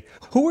day.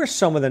 Who are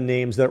some of the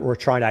names that we're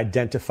trying to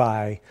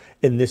identify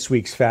in this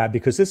week's Fab?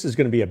 Because this is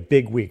going to be a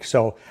big week.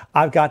 So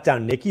I've got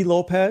down Nicky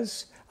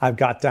Lopez. I've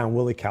got down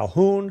Willie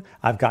Calhoun.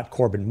 I've got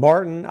Corbin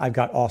Martin. I've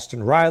got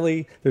Austin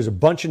Riley. There's a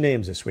bunch of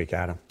names this week,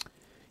 Adam.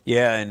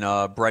 Yeah,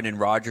 and Brendan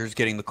Rodgers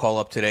getting the call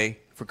up today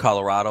for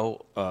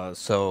Colorado.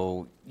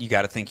 So you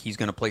got to think he's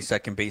going to play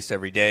second base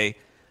every day.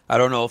 I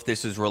don't know if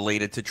this is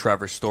related to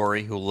Trevor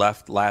Story, who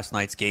left last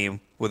night's game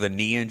with a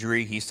knee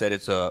injury. He said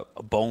it's a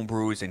bone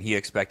bruise, and he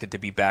expected to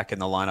be back in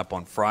the lineup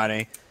on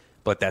Friday.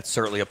 But that's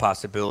certainly a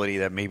possibility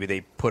that maybe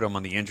they put him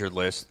on the injured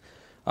list.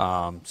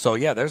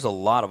 There's a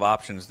lot of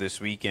options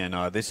this weekend.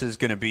 This is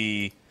going to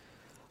be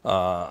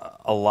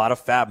a lot of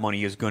Fab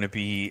money is going to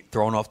be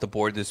thrown off the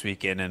board this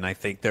weekend, and I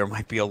think there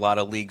might be a lot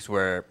of leagues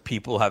where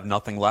people have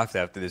nothing left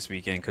after this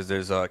weekend because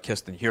there's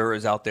Keston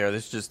Hiura out there.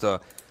 This is just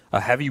a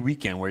heavy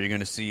weekend where you're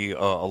going to see a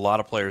lot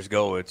of players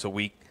go. It's a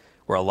week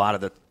where a lot of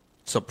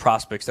the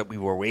prospects that we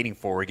were waiting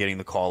for were getting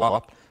the call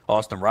up.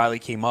 Austin Riley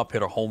came up,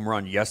 hit a home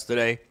run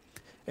yesterday,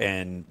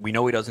 and we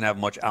know he doesn't have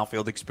much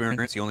outfield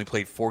experience. He only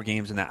played 4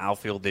 games in the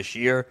outfield this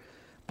year,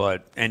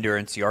 but Ender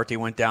Inciarte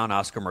went down.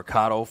 Oscar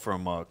Mercado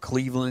from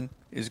Cleveland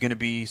is going to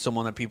be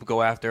someone that people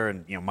go after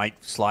and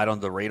might slide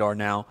under the radar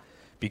now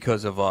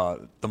because of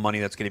the money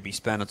that's going to be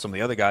spent on some of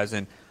the other guys.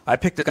 And I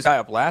picked this guy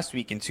up last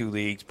week in 2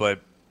 leagues,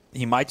 but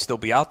he might still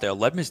be out there.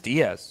 Ledmus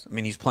Diaz. I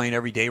mean, he's playing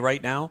every day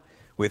right now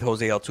with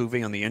Jose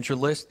Altuve on the injured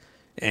list.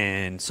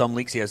 And some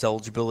leagues he has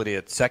eligibility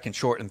at second,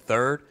 short, and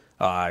third.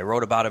 I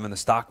wrote about him in the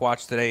Stock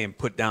Watch today and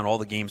put down all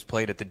the games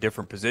played at the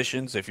different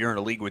positions. If you're in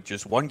a league with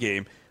just 1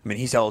 game, I mean,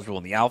 he's eligible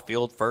in the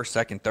outfield, first,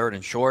 second, third,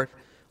 and short.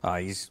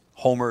 He's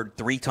homered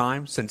 3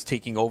 times since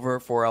taking over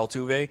for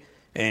Altuve.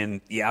 And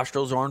the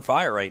Astros are on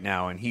fire right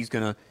now, and he's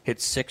going to hit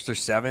 6th or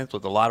 7th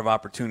with a lot of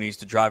opportunities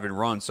to drive and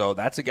run. So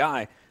that's a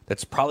guy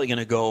that's probably going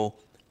to go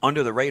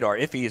under the radar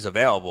if he is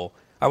available.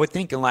 I would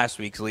think in last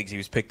week's leagues he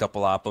was picked up a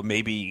lot, but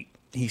maybe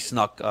he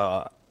snuck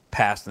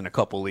past in a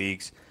couple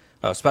leagues,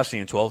 especially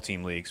in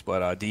 12-team leagues.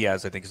 But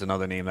Diaz, I think, is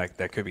another name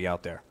that could be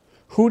out there.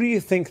 Who do you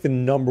think the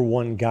number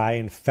 1 guy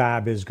in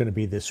Fab is going to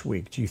be this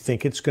week? Do you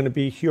think it's going to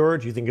be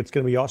Hiura? Do you think it's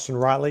going to be Austin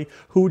Riley?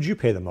 Who would you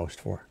pay the most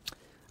for?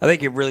 I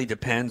think it really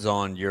depends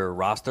on your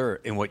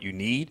roster and what you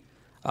need.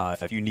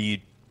 If you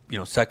need,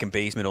 second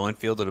base, middle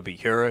infield, it'll be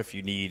Hiura. If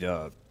you need,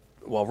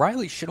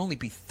 Riley should only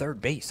be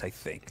third base, I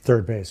think.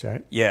 Third base,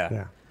 right?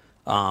 Yeah.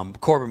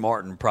 Corbin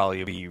Martin probably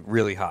will be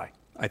really high,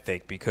 I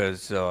think,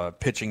 because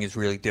pitching is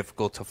really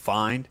difficult to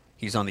find.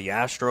 He's on the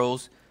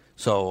Astros,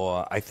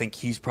 so I think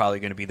he's probably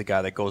going to be the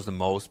guy that goes the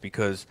most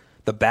because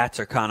the bats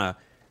are kind of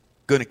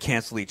going to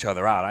cancel each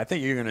other out. I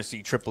think you're going to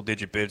see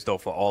triple-digit bids, though,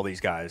 for all these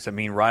guys. I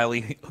mean,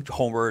 Riley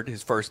homered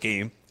his first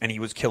game, and he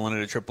was killing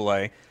it at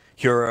AAA.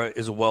 Hiura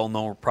is a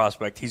well-known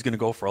prospect. He's going to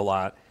go for a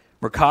lot.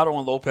 Mercado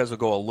and Lopez will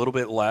go a little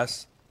bit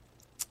less.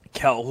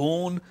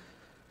 Calhoun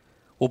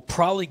will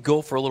probably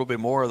go for a little bit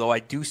more, though I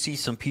do see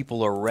some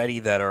people already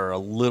that are a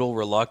little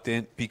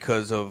reluctant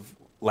because of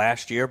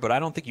last year, but I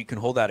don't think you can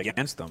hold that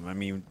against them. I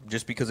mean,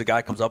 just because a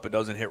guy comes up and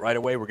doesn't hit right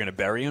away, we're going to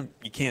bury him.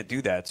 You can't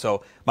do that.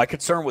 So my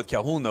concern with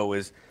Calhoun, though,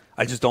 is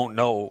I just don't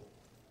know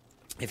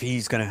if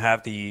he's going to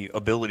have the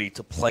ability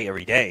to play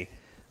every day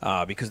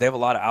because they have a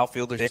lot of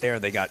outfielders there.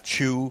 They got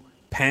Chu,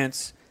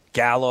 Pence,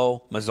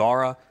 Gallo,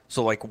 Mazzara.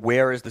 So, like,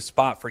 where is the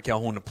spot for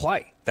Calhoun to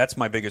play? That's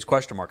my biggest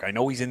question mark. I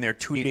know he's in there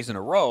 2 days in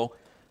a row,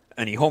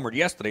 and he homered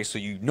yesterday, so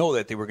you know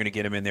that they were going to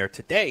get him in there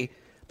today.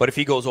 But if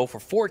he goes 0 for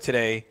 4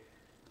 today,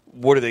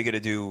 what are they going to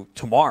do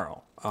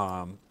tomorrow?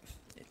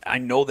 I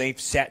know they've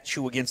sat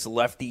Chu against the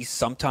lefties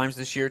sometimes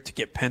this year to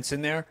get Pence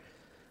in there,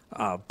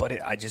 but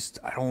I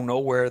don't know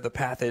where the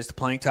path is to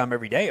playing time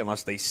every day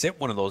unless they sit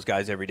one of those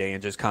guys every day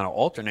and just kind of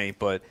alternate.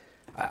 But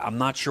I'm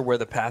not sure where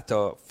the path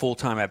to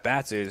full-time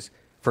at-bats is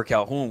for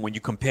Calhoun when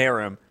you compare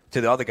him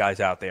to the other guys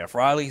out there. If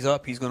Riley's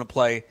up, he's going to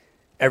play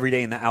every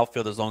day in the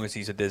outfield as long as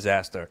he's a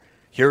disaster.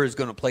 Here is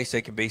going to play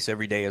second base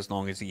every day as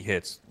long as he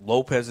hits.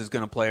 Lopez is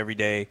going to play every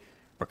day.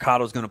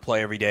 Mercado's going to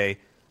play every day.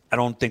 I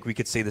don't think we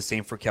could say the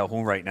same for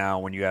Calhoun right now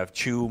when you have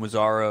Chu,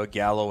 Mazzara,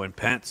 Gallo, and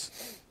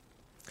Pence.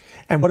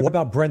 And what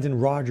about Brendan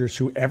Rodgers,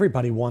 who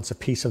everybody wants a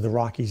piece of the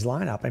Rockies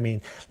lineup? I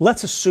mean,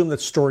 let's assume that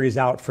Story's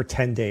out for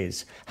 10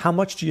 days. How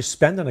much do you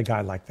spend on a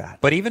guy like that?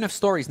 But even if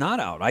Story's not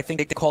out, I think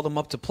they called him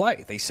up to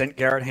play. They sent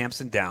Garrett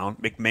Hampson down.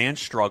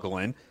 McMahon's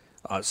struggling.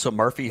 So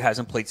Murphy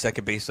hasn't played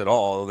second base at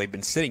all. They've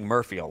been sitting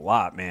Murphy a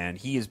lot, man.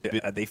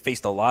 They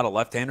faced a lot of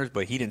left-handers,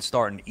 but he didn't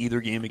start in either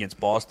game against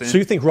Boston. So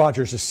you think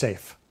Rodgers is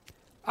safe?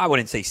 I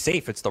wouldn't say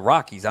safe. It's the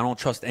Rockies. I don't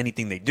trust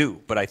anything they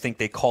do, but I think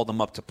they called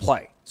him up to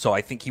play. So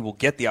I think he will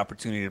get the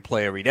opportunity to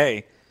play every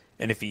day,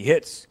 and if he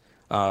hits,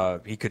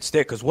 he could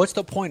stick. Because what's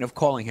the point of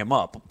calling him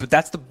up? But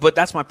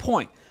that's my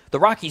point. The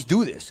Rockies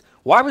do this.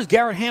 Why was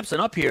Garrett Hampson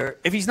up here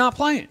if he's not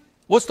playing?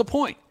 What's the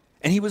point?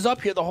 And he was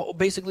up here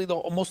basically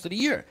most of the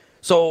year.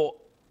 So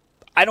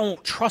I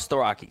don't trust the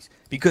Rockies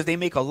because they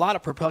make a lot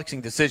of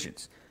perplexing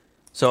decisions.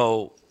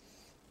 So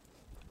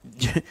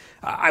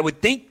I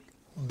would think,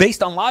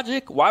 based on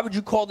logic, why would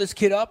you call this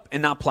kid up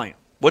and not play him?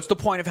 What's the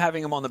point of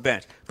having him on the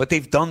bench? But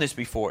they've done this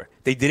before.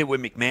 They did it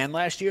with McMahon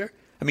last year.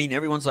 I mean,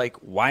 everyone's like,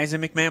 why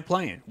isn't McMahon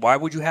playing? Why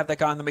would you have that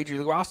guy on the Major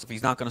League roster if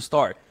he's not going to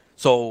start?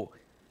 So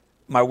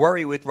my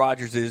worry with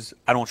Rodgers is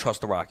I don't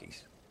trust the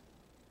Rockies.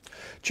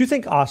 Do you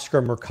think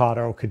Oscar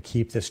Mercado could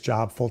keep this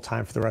job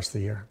full-time for the rest of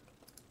the year?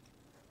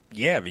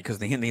 Yeah, because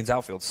the Indians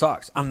outfield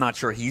sucks. I'm not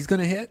sure he's going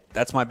to hit.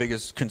 That's my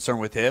biggest concern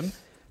with him.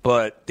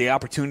 But the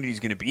opportunity is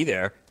going to be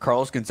there.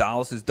 Carlos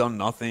Gonzalez has done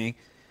nothing.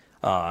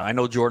 I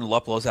know Jordan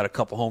Luplow's had a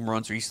couple home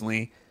runs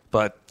recently,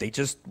 but they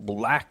just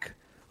lack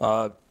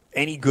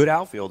any good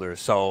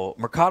outfielders. So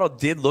Mercado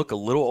did look a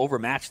little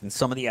overmatched in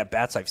some of the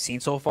at-bats I've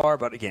seen so far.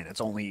 But, again,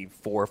 it's only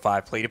 4 or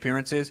 5 plate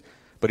appearances.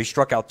 But he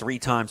struck out 3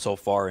 times so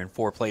far in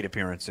 4 plate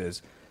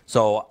appearances.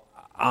 So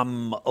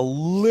I'm a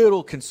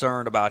little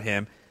concerned about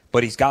him.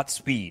 But he's got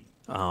speed,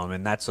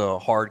 and that's a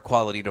hard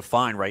quality to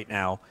find right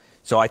now.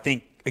 So I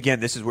think,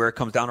 again, this is where it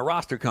comes down to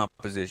roster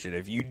composition.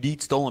 If you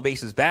need stolen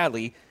bases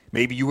badly,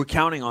 maybe you were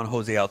counting on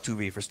Jose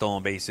Altuve for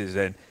stolen bases,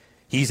 and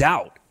he's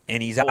out,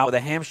 and he's out with a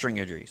hamstring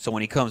injury. So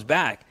when he comes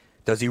back,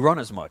 does he run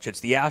as much?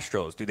 It's the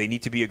Astros. Do they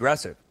need to be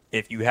aggressive?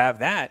 If you have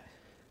that,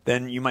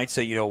 then you might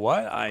say, you know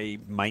what, I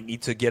might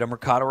need to get a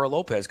Mercado or a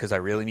Lopez because I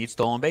really need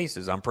stolen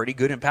bases. I'm pretty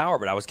good in power,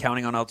 but I was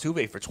counting on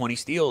Altuve for 20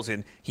 steals,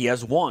 and he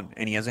has 1,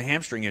 and he has a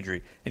hamstring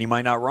injury, and he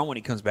might not run when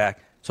he comes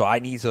back. So I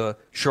need to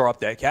shore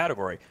up that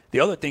category. The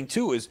other thing,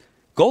 too, is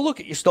go look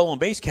at your stolen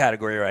base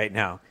category right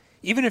now.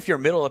 Even if you're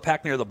middle of the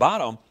pack near the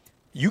bottom,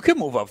 you can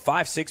move up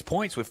 5-6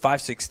 points with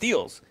 5-6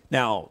 steals.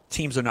 Now,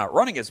 teams are not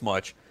running as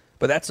much,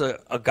 but that's a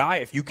guy,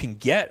 if you can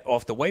get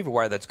off the waiver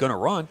wire, that's going to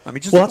run. I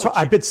mean, that's why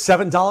I bid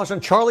 $7 on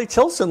Charlie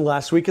Tilson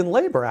last week in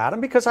labor,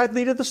 Adam, because I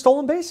needed the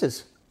stolen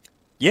bases.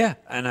 Yeah,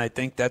 and I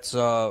think that's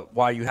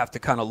why you have to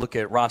kind of look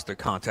at roster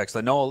context.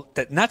 I know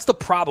that, and that's the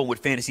problem with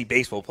fantasy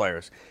baseball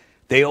players.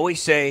 They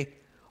always say,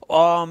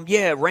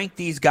 rank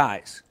these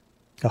guys.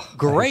 Oh,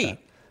 great.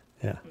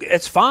 Yeah.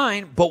 It's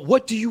fine, but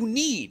what do you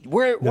need?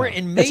 We're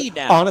in May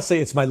now. Honestly,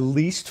 it's my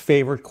least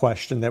favorite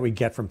question that we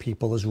get from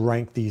people is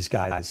rank these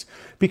guys.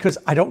 Because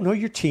I don't know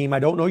your team. I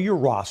don't know your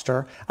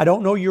roster. I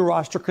don't know your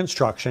roster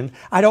construction.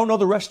 I don't know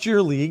the rest of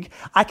your league.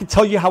 I can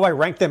tell you how I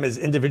rank them as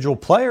individual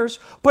players.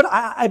 But,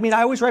 I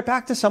always write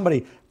back to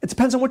somebody. It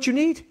depends on what you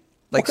need.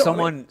 Like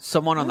someone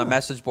on the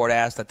message board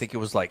asked, I think it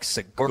was like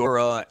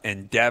Segura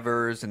and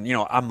Devers. And,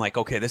 I'm like,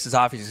 okay, this is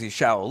obviously a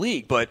shallow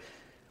league, but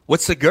what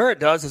Segura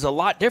does is a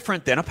lot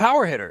different than a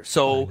power hitter.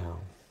 So,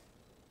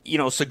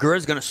 Segura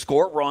is going to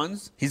score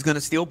runs. He's going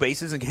to steal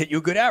bases and hit you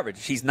a good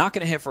average. He's not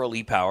going to hit for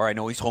elite power. I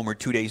know he's homered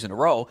 2 days in a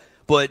row,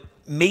 but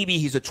maybe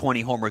he's a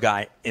 20-homer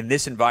guy in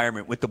this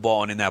environment with the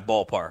ball and in that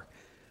ballpark.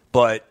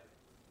 But,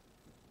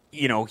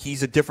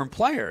 he's a different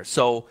player.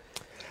 So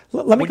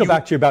let me go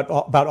back to you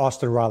about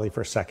Austin Riley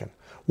for a second.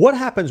 What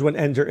happens when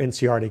Ender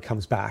Inciardi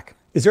comes back?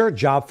 Is there a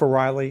job for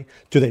Riley?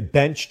 Do they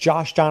bench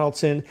Josh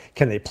Donaldson?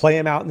 Can they play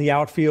him out in the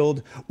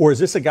outfield? Or is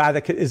this a guy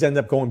that is end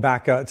up going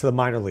back to the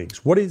minor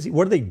leagues? What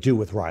do they do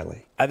with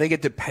Riley? I think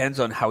it depends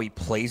on how he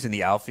plays in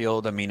the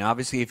outfield. I mean,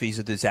 obviously, if he's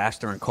a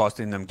disaster and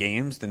costing them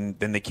games, then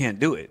they can't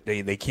do it.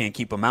 They can't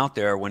keep him out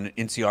there when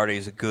Inciarte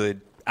is a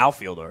good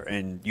outfielder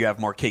and you have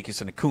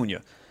Markakis and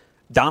Acuna.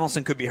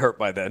 Donaldson could be hurt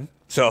by then,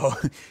 so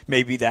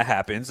maybe that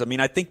happens. I mean,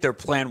 I think their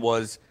plan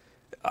was,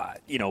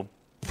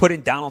 put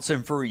in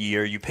Donaldson for a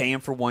year, you pay him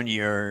for 1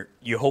 year,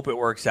 you hope it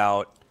works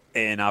out,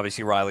 and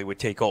obviously Riley would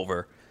take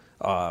over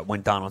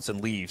when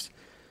Donaldson leaves.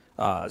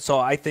 So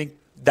I think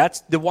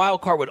that's the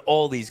wild card with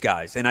all these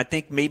guys, and I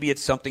think maybe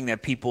it's something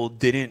that people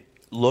didn't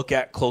look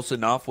at close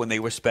enough when they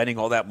were spending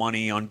all that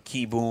money on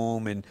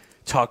Keyboom and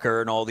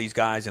Tucker and all these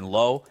guys and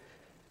Lowe,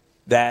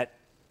 that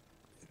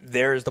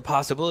there's the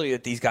possibility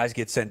that these guys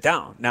get sent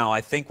down. Now,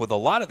 I think with a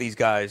lot of these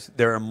guys,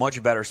 they're in a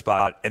much better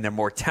spot and they're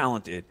more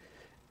talented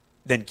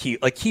than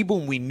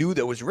Keyboom. We knew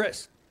there was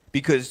risk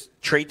because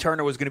Trey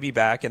Turner was going to be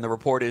back, and the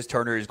report is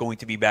Turner is going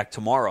to be back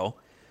tomorrow.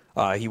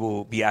 He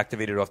will be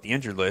activated off the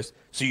injured list.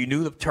 So you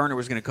knew that Turner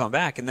was going to come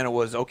back, and then it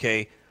was,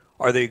 okay,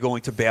 are they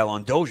going to bail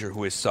on Dozier,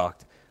 who has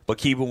sucked? But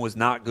Keyboom was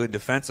not good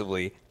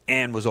defensively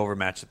and was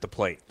overmatched at the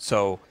plate.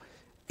 So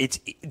it's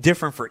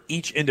different for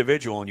each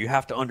individual, and you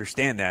have to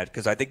understand that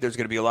because I think there's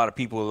going to be a lot of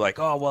people who are like,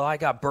 oh, well, I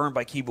got burned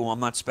by Keyboom. I'm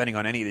not spending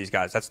on any of these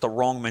guys. That's the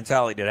wrong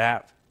mentality to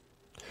have.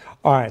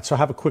 All right, so I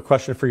have a quick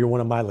question for you in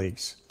one of my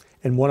leagues.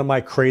 In one of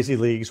my crazy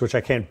leagues, which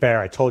I can't bear,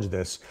 I told you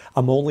this,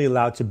 I'm only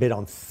allowed to bid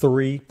on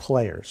 3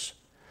 players.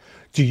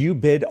 Do you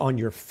bid on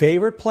your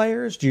favorite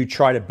players? Do you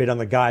try to bid on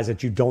the guys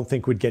that you don't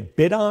think would get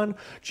bid on?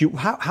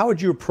 How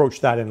would you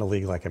approach that in a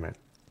league like I'm in?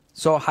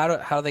 So how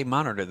do they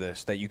monitor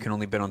this, that you can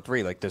only bid on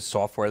 3? Like there's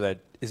software that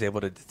is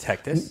able to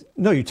detect this?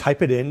 No, you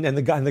type it in, and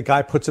the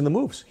guy puts in the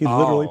moves. He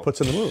literally puts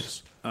in the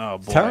moves. Oh,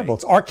 boy. It's terrible.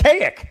 It's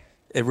archaic.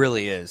 It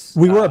really is.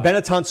 We wear a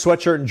Benetton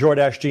sweatshirt and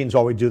Jordache jeans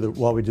while we do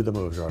the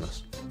moves,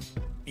 Jonas.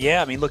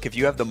 Yeah, I mean, look, if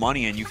you have the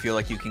money and you feel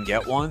like you can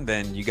get one,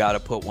 then you got to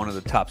put one of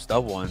the top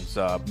stub ones,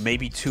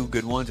 maybe 2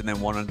 good ones, and then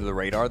one under the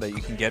radar that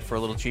you can get for a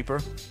little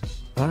cheaper.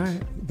 All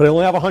right, but I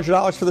only have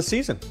 $100 for the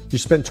season. You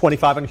spend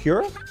 $25 on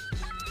Hura?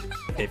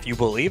 If you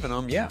believe in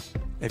him, yeah.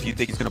 If you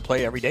think he's going to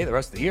play every day the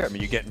rest of the year, I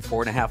mean, you're getting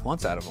 4.5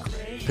 months out of him,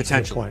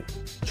 potentially. Good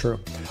point. True.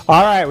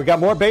 All right, we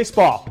got more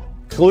baseball,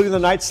 including the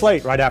night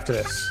slate right after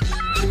this.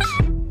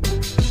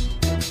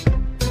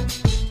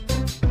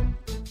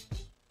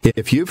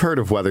 If you've heard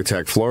of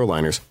WeatherTech floor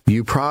liners,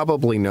 you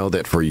probably know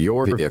that for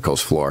your vehicle's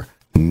floor,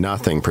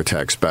 nothing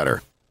protects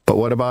better. But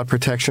what about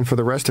protection for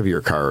the rest of your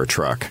car or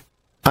truck?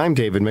 I'm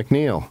David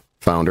McNeil,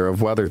 founder of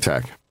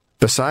WeatherTech.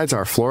 Besides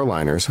our floor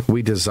liners,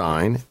 we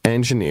design,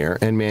 engineer,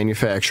 and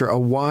manufacture a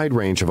wide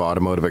range of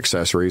automotive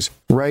accessories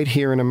right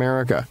here in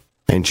America.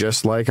 And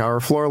just like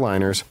our floor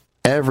liners,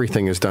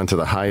 everything is done to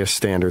the highest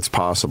standards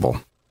possible.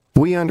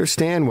 We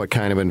understand what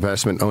kind of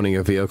investment owning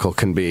a vehicle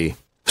can be,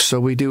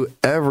 so we do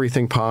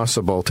everything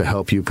possible to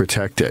help you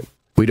protect it.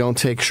 We don't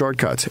take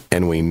shortcuts,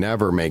 and we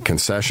never make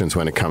concessions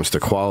when it comes to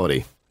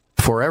quality.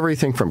 For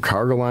everything from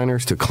cargo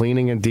liners to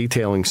cleaning and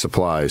detailing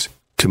supplies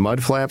to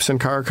mud flaps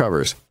and car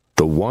covers,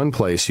 the one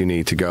place you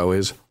need to go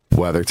is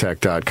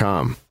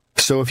WeatherTech.com.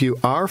 So if you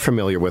are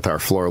familiar with our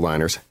floor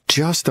liners,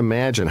 just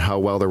imagine how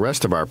well the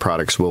rest of our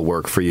products will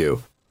work for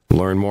you.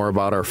 Learn more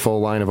about our full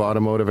line of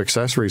automotive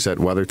accessories at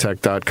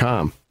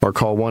WeatherTech.com or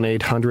call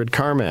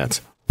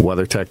 1-800-CarMats.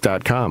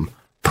 WeatherTech.com.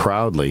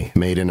 Proudly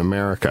made in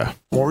America.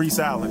 Maurice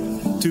Allen,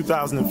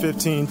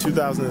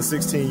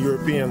 2015-2016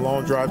 European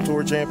Long Drive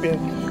Tour Champion,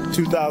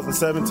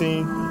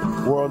 2017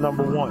 World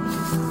Number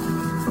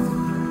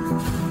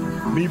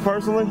 1. Me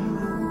personally,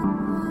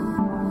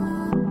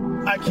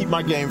 I keep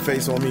my game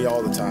face on me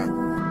all the time.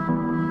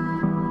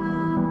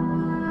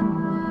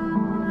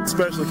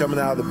 Especially coming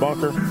out of the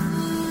bunker,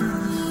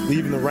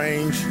 leaving the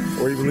range,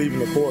 or even leaving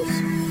the course.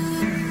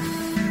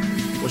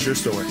 What's your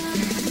story?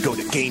 Go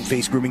to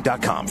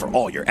GameFaceGrooming.com for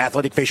all your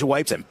athletic facial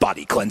wipes and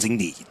body cleansing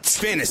needs.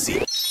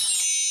 Fantasy.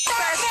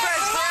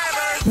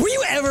 Were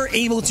you ever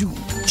able to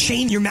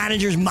change your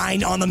manager's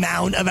mind on the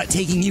mound about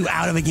taking you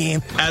out of a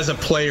game? As a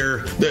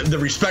player, the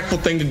respectful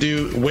thing to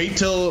do, wait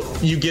till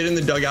you get in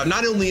the dugout.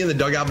 Not only in the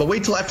dugout, but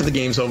wait till after the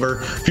game's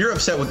over. If you're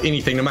upset with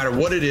anything, no matter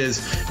what it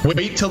is,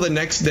 wait till the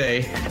next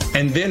day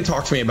and then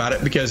talk to me about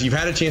it, because you've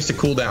had a chance to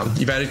cool down.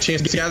 You've had a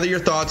chance to gather your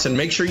thoughts and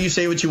make sure you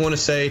say what you want to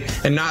say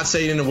and not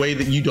say it in a way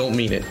that you don't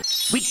mean it.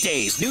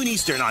 Weekdays, noon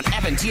Eastern on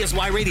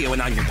FNTSY Radio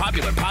and on your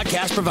popular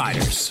podcast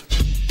providers.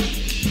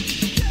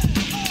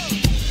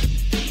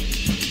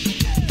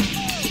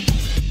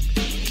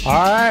 All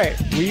right,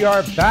 we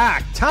are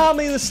back.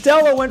 Tommy La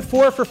Stella went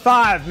 4 for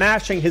 5,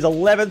 mashing his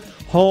 11th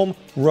home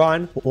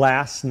run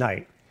last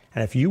night.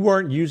 And if you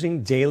weren't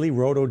using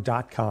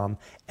DailyRoto.com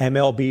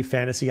MLB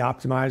Fantasy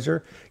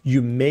Optimizer,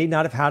 you may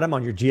not have had him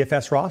on your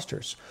DFS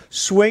rosters.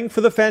 Swing for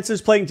the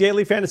fences playing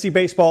daily fantasy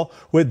baseball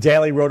with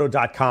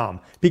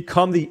DailyRoto.com.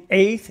 Become the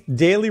 8th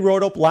Daily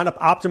Roto lineup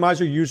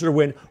optimizer user to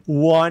win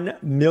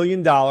 $1 million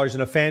in a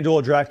FanDuel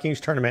or DraftKings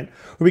tournament,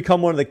 or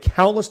become one of the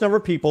countless number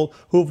of people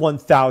who have won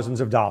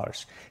thousands of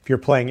dollars. If you're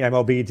playing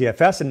MLB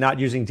DFS and not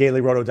using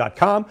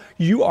DailyRoto.com,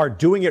 you are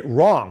doing it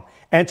wrong.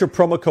 Enter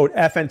promo code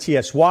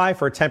FNTSY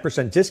for a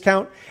 10%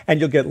 discount, and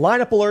you'll get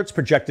lineup alerts,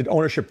 projected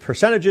ownership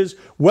percentages,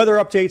 weather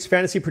updates,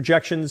 fantasy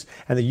projections,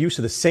 and the use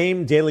of the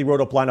same Daily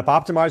Roto lineup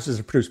optimizers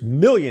to produce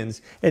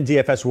millions in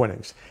DFS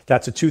winnings.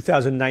 That's a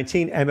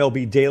 2019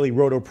 MLB Daily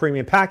Roto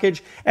Premium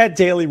Package at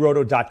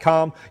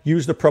DailyRoto.com.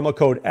 Use the promo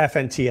code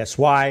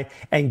FNTSY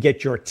and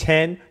get your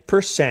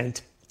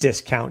 10%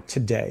 discount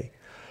today.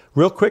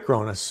 Real quick,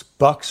 Ronas,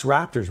 Bucks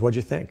Raptors, what'd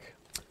you think?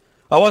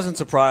 I wasn't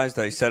surprised.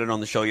 I said it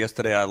on the show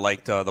yesterday. I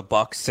liked the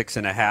Bucks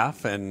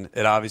 6.5, and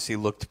it obviously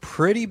looked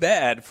pretty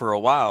bad for a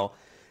while.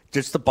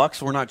 Just the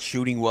Bucks were not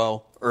shooting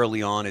well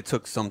early on. It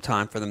took some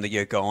time for them to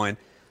get going.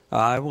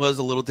 It was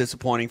a little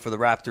disappointing for the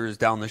Raptors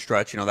down the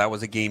stretch. You know, that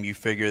was a game you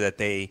figure that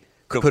they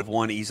could have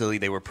won easily.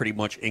 They were pretty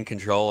much in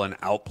control and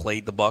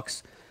outplayed the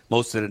Bucks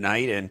most of the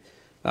night, and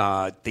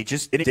they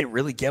just didn't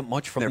really get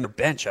much from their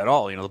bench at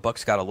all. You know, the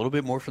Bucks got a little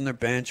bit more from their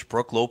bench.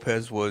 Brook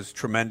Lopez was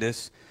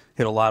tremendous,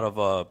 hit a lot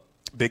of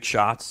big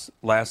shots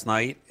last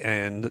night,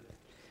 and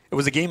it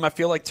was a game I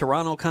feel like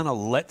Toronto kind of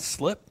let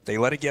slip. They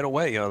let it get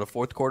away. The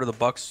fourth quarter, the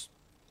Bucks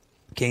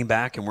came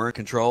back and were in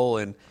control,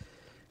 and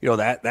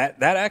that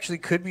actually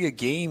could be a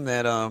game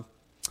that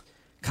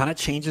kind of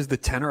changes the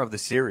tenor of the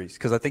series.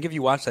 Because I think if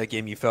you watch that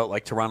game, you felt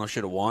like Toronto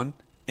should have won,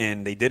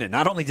 and they didn't.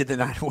 Not only did they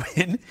not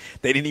win,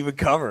 they didn't even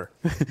cover.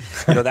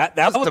 That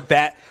was a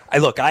bad.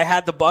 I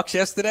had the Bucks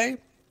yesterday.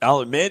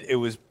 I'll admit it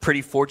was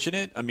pretty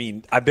fortunate. I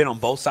mean, I've been on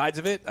both sides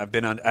of it.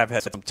 I've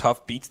had some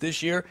tough beats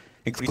this year,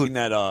 including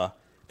that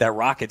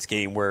Rockets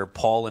game where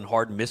Paul and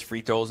Harden missed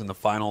free throws in the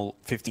final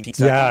 15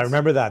 seconds. Yeah, I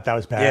remember that. That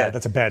was bad. Yeah.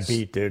 That's a bad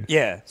beat, dude.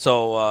 Yeah.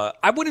 So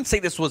I wouldn't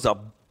say this was a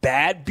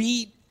bad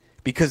beat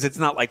because it's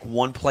not like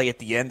one play at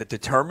the end that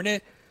determined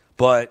it.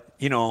 But,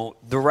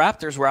 the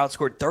Raptors were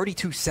outscored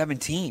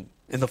 32-17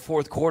 in the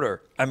fourth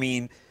quarter. I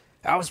mean,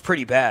 that was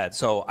pretty bad.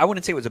 So I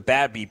wouldn't say it was a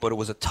bad beat, but it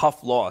was a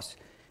tough loss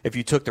if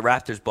you took the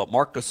Raptors. But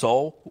Marc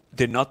Gasol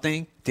did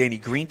nothing. Danny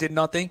Green did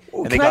nothing.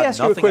 And Can I ask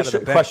you a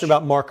question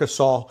about Marc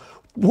Gasol?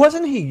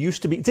 Didn't he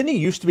used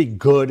to be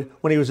good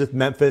when he was with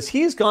Memphis?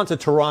 He's gone to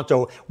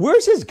Toronto.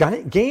 Where's his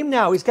game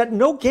now? He's got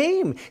no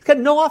game. He's got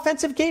no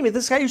offensive game.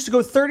 This guy used to go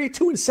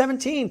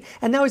 32-17,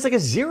 and now he's like a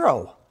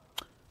 0.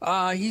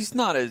 He's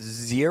not a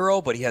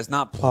 0, but he has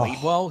not played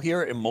well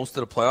here in most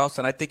of the playoffs,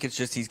 and I think it's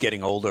just he's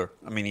getting older.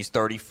 I mean, he's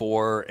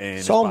 34,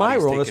 and so am I,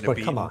 Ronas, but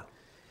come on.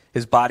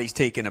 His body's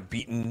taking a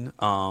beating,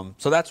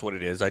 so that's what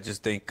it is. I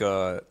just think,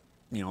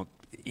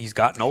 he's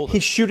gotten older.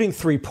 He's shooting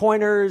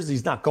three-pointers.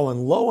 He's not going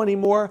low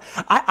anymore.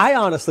 I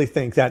honestly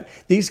think that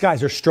these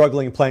guys are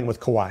struggling playing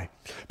with Kawhi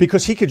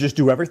because he could just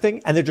do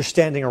everything, and they're just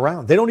standing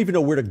around. They don't even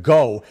know where to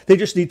go. They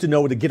just need to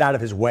know to get out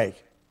of his way.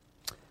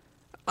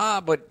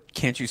 But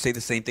can't you say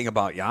the same thing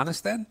about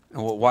Giannis then?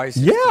 Why is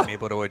his team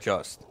able to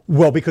adjust?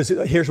 Well, because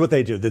here's what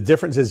they do. The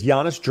difference is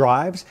Giannis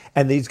drives,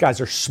 and these guys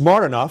are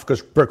smart enough,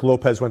 because Brook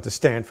Lopez went to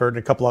Stanford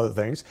and a couple other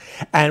things.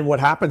 And what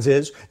happens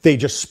is they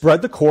just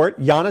spread the court.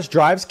 Giannis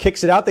drives,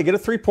 kicks it out. They get a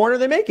three-pointer.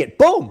 They make it.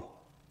 Boom.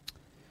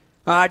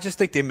 I just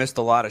think they missed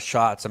a lot of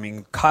shots. I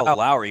mean, Kyle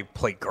Lowry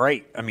played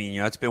great. I mean,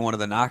 it's been one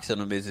of the knocks on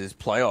him is his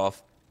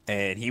playoff,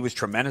 and he was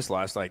tremendous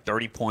last night.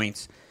 30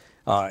 points.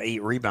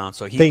 8 rebounds,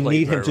 so they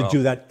need him to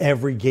do that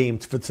every game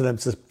for them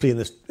to be in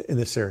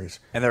this series.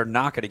 And they're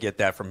not going to get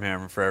that from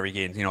him for every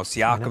game.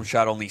 Siakam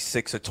shot only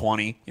 6 of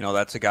 20.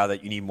 That's a guy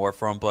that you need more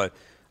from. But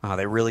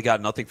they really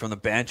got nothing from the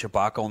bench.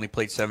 Ibaka only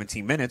played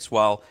 17 minutes,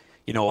 while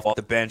off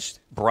the bench,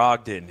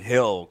 Brogdon,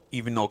 Hill,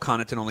 even though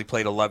Connaughton only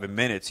played 11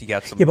 minutes, he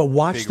got some. Yeah, but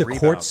watch big the rebounds.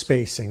 Court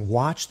spacing.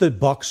 Watch the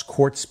Bucks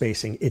court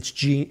spacing.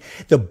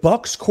 The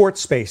Bucks court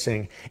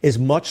spacing is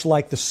much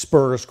like the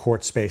Spurs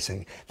court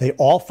spacing. They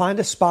all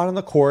find a spot on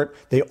the court.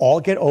 They all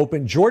get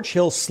open. George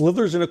Hill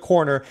slithers in a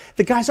corner.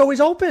 The guy's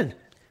always open.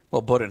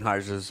 Well,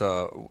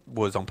 Budenholzer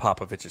was on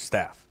Popovich's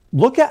staff.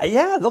 Look at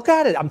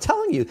it. I'm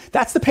telling you,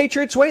 that's the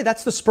Patriots way.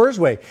 That's the Spurs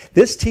way.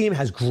 This team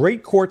has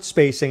great court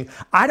spacing.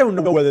 I don't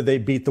know whether they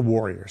beat the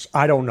Warriors.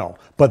 I don't know.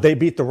 But they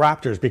beat the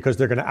Raptors because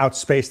they're going to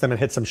outspace them and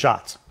hit some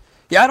shots.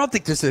 Yeah, I don't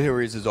think this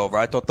series is over.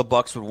 I thought the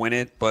Bucks would win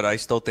it, but I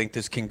still think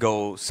this can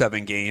go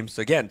 7 games.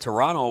 Again,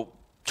 Toronto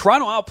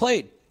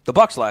outplayed the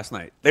Bucks last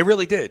night. They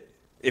really did.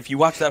 If you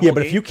watch that whole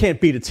game. If you can't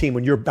beat a team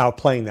when you're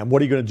outplaying them,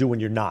 what are you going to do when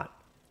you're not?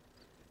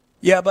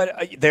 Yeah,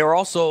 but they were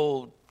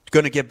also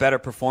going to get better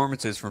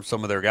performances from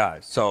some of their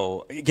guys.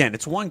 So, again,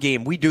 it's one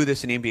game. We do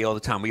this in NBA all the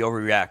time. We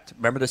overreact.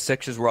 Remember the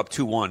Sixers were up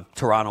 2-1.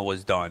 Toronto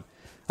was done.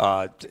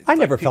 I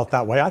never felt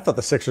that way. I thought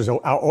the Sixers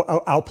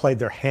outplayed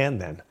their hand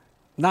then.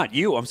 Not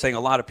you. I'm saying a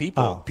lot of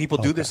people. Oh, People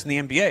do this in the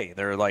NBA.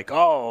 They're like,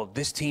 oh,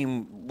 this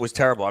team was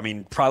terrible. I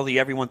mean, probably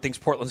everyone thinks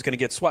Portland's going to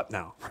get swept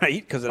now,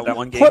 right? Because of that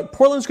one game.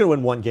 Portland's going to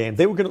win one game.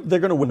 They're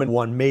going to win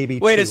one, maybe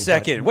Wait two. a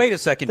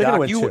second,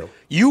 Doc. Two.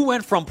 You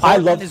went from I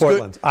Portland. love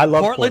Portland. I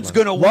love Portland's Portland.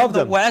 going to win Love the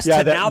them. West, Yeah,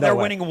 and now they're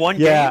winning one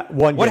game. Yeah,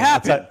 one game. What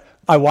happened?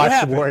 I watched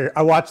happened? the Warriors.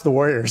 I watched the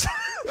Warriors.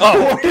 Oh,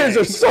 the Warriors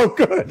are so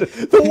good.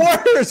 The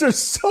Warriors are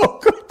so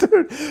good,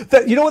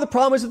 dude. You know what the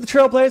problem is with the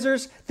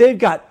Trailblazers? They've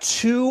got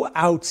two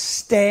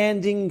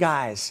outstanding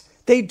guys.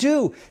 They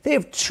do. They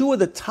have two of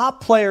the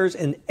top players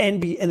in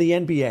the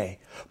NBA.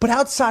 But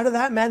outside of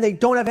that, man, they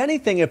don't have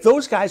anything. If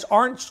those guys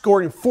aren't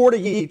scoring 40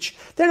 each,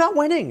 they're not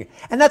winning.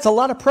 And that's a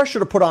lot of pressure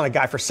to put on a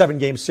guy for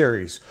 7-game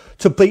series.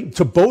 To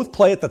both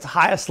play at the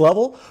highest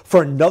level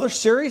for another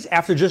series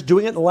after just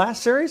doing it in the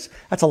last series,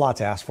 that's a lot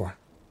to ask for.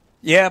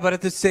 Yeah, but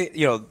at the same,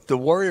 the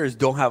Warriors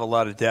don't have a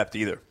lot of depth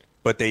either.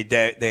 But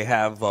they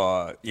have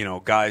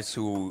guys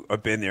who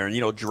have been there, and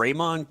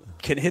Draymond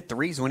can hit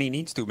threes when he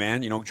needs to,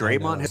 man.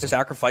 Draymond has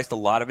sacrificed a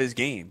lot of his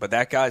game, but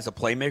that guy's a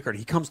playmaker, and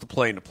he comes to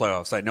play in the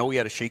playoffs. I know he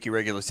had a shaky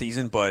regular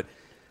season, but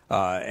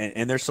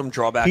and there's some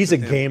drawbacks. He's a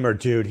gamer,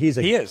 dude. He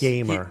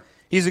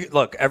is.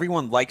 Look,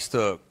 everyone likes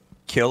to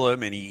kill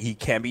him, and he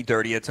can be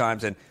dirty at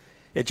times, and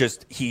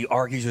he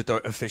argues with the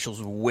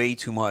officials way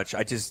too much.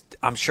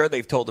 I'm sure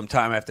they've told him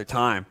time after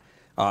time.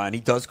 And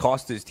he does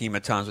cost his team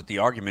at times with the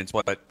arguments,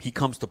 but he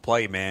comes to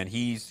play, man.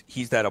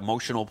 He's that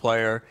emotional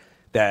player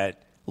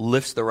that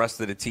lifts the rest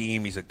of the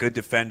team. He's a good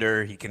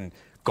defender. He can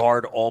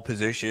guard all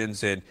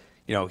positions, and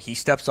he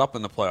steps up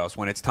in the playoffs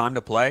when it's time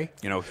to play.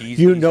 He's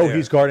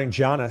guarding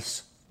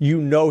Giannis. He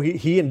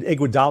and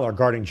Iguodala are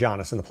guarding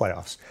Giannis in the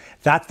playoffs.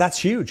 That's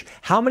huge.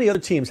 How many other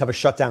teams have a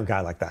shutdown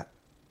guy like that?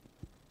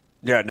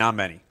 Yeah, not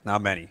many.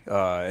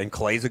 And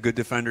Clay's a good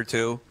defender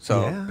too.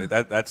 So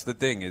that's the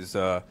thing is.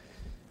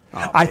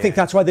 I think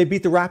that's why they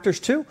beat the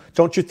Raptors too.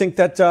 Don't you think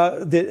that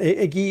the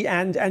Iggy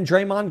and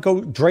Draymond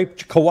go drape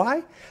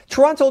Kawhi?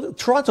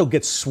 Toronto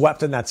gets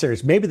swept in that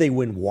series. Maybe they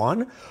win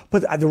one,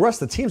 but the rest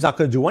of the team's not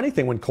going to do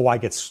anything when Kawhi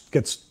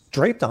gets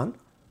draped on.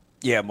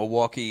 Yeah,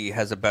 Milwaukee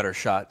has a better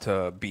shot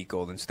to beat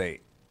Golden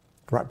State.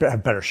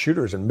 Have better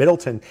shooters, and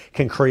Middleton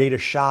can create a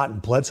shot,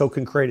 and Bledsoe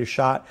can create a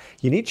shot.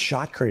 You need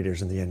shot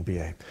creators in the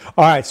NBA.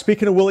 All right,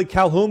 speaking of Willie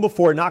Calhoun,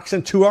 before he knocks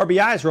in 2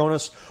 RBIs,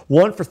 Ronas,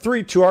 1 for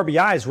 3, 2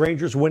 RBIs.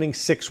 Rangers winning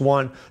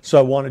 6-1, so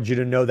I wanted you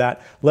to know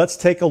that. Let's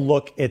take a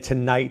look at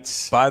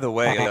tonight's. By the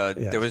way,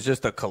 there was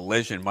just a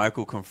collision.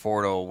 Michael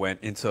Conforto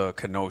went into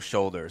Cano's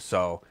shoulder,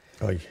 so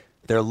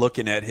they're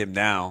looking at him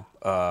now.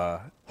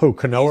 Who,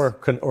 Cano or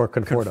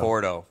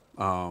Conforto?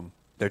 Conforto.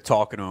 They're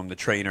talking to him, the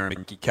trainer,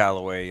 Mickey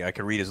Callaway. I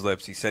can read his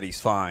lips. He said he's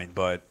fine,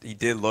 but he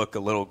did look a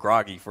little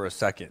groggy for a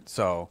second.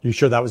 So, you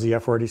sure that was the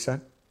F word he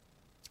said?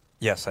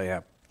 Yes, I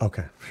am.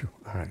 Okay.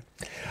 All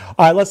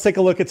right, let's take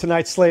a look at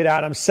tonight's slate,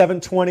 Adam.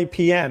 7:20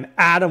 p.m.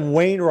 Adam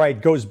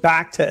Wainwright goes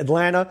back to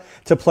Atlanta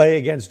to play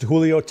against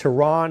Julio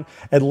Teheran.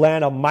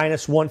 Atlanta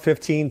minus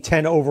 115,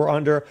 10 over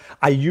under.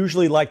 I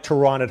usually like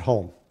Teheran at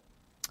home.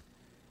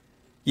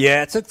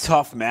 Yeah, it's a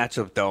tough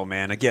matchup, though,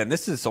 man. Again,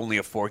 this is only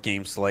a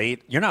 4-game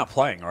slate. You're not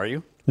playing, are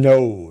you?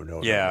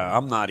 No. Yeah,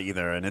 I'm not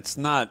either, and it's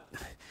not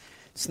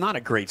a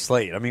great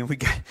slate. I mean, we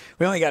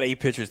only got 8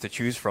 pitchers to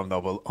choose from,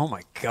 though. But oh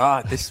my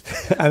God, this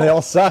and they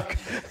all suck,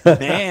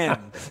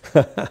 man.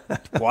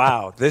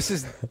 Wow, this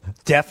is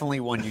definitely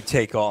one you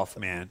take off,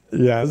 man.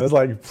 Yeah, it's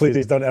like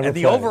please don't ever. And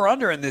the play.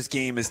 over/under in this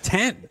game is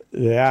 10.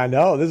 Yeah, I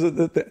know. This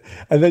is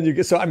and then you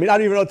get I mean, I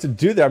don't even know what to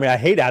do there. I mean, I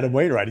hate Adam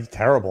Wainwright. He's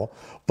terrible.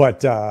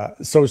 But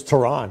so is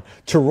Teheran.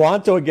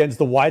 Toronto against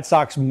the White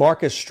Sox,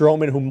 Marcus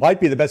Stroman, who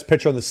might be the best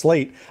pitcher on the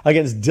slate,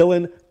 against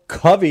Dylan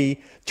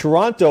Covey.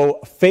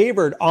 Toronto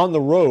favored on the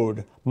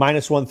road,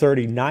 minus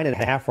 130,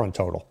 9.5 run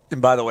total.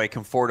 And by the way,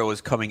 Conforto is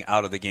coming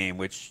out of the game,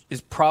 which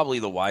is probably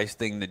the wise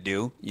thing to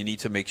do. You need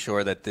to make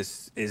sure that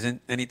this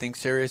isn't anything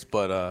serious.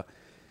 But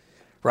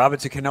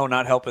Robinson Cano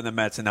not helping the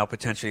Mets and now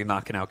potentially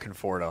knocking out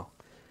Conforto.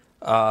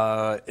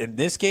 In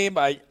this game,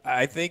 I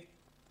think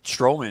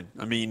Stroman.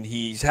 I mean,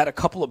 he's had a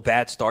couple of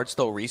bad starts,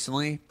 though,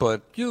 recently.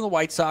 But, the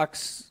White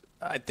Sox,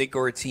 I think,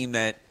 are a team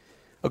that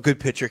a good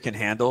pitcher can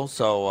handle.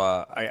 So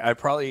I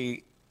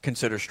probably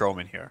consider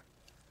Stroman here.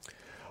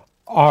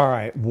 All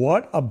right.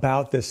 What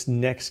about this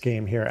next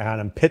game here,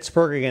 Adam?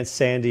 Pittsburgh against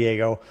San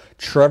Diego.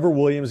 Trevor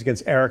Williams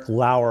against Eric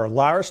Lauer.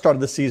 Lauer started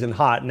the season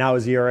hot. Now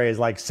his ERA is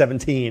like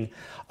 17.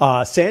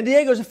 San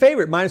Diego's a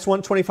favorite, minus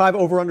 125,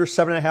 over under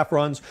 7.5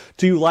 runs.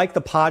 Do you like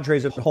the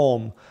Padres at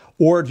home,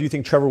 or do you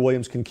think Trevor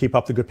Williams can keep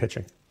up the good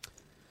pitching?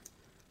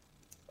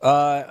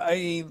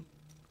 I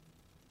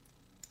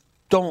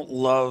don't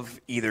love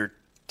either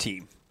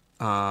team.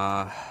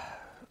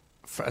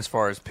 As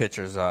far as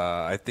pitchers,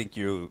 I think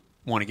you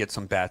want to get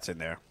some bats in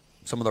there.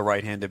 Some of the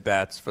right-handed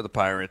bats for the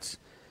Pirates.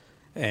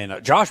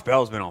 And Josh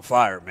Bell's been on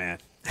fire, man.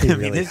 I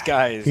mean, this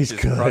guy is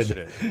just crushing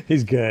it.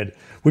 He's good.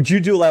 Would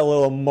you do like a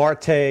little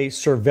Marte,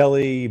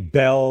 Cervelli,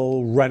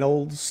 Bell,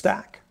 Reynolds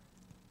stack?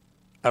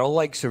 I don't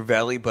like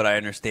Cervelli, but I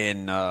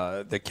understand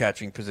the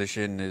catching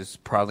position is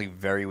probably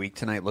very weak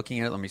tonight. Looking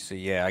at it, let me see.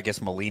 Yeah, I guess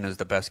Molina's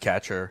the best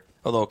catcher.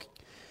 Although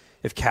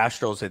if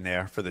Castro's in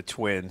there for the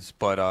Twins.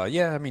 But,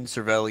 yeah, I mean,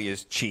 Cervelli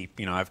is cheap.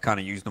 You know, I've kind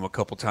of used him a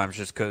couple times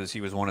just because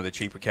he was one of the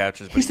cheaper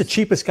catchers. He's the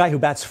cheapest guy who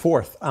bats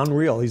fourth.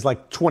 Unreal. He's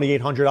like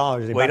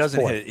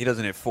 $2,800. He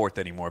doesn't hit fourth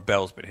anymore.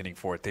 Bell's been hitting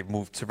fourth. They've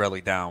moved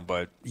Cervelli down,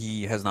 but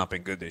he has not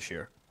been good this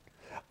year.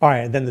 All right,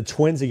 and then the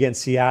Twins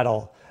against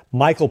Seattle.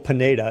 Michael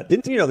Pineda.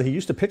 Didn't you know that he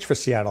used to pitch for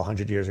Seattle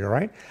 100 years ago,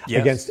 right?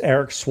 Yes. Against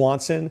Eric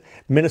Swanson.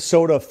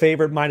 Minnesota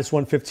favored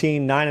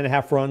 -115,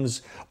 9.5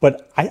 runs.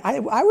 But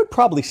I would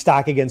probably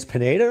stack against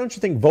Pineda. Don't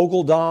you think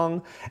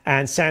Vogeldong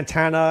and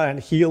Santana and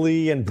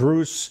Healy and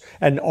Bruce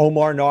and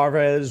Omar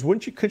Narvaez,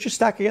 could you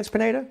stack against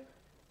Pineda?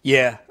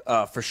 Yeah,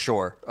 for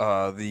sure.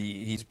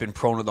 He's been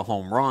prone to the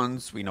home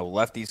runs. We know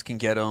lefties can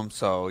get him.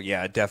 So,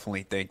 yeah, I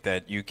definitely think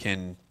that you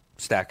can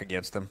stack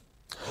against him.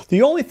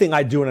 The only thing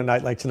I do on a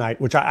night like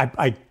tonight, which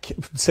I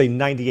say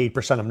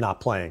 98% I'm not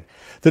playing.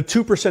 The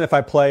 2% if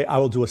I play, I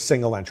will do a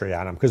single entry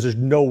at him because there's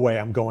no way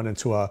I'm going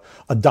into a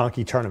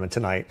donkey tournament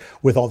tonight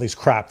with all these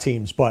crap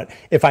teams. But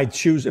if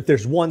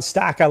there's one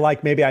stack I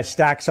like, maybe I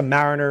stack some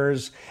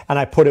Mariners and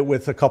I put it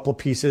with a couple of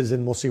pieces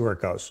and we'll see where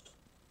it goes.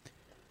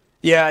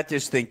 Yeah, I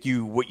just think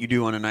what you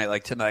do on a night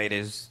like tonight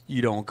is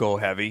you don't go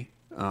heavy.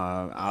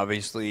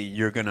 Obviously,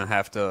 you're going to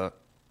have to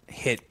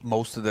hit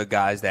most of the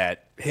guys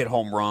that hit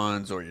home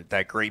runs or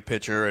that great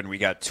pitcher, and we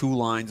got 2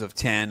 lines of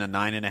 10, a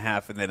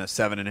 9.5, and then a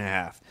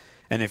 7.5.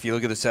 And if you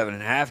look at the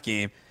 7.5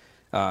 game,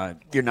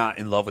 you're not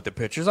in love with the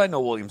pitchers. I know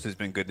Williams has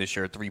been good this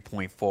year,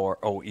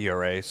 3.40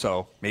 ERA,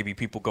 so maybe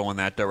people go in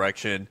that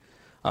direction.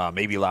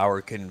 Maybe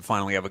Lauer can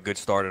finally have a good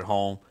start at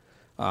home.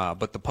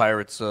 But the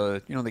Pirates,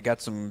 they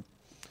got some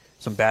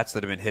bats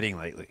that have been hitting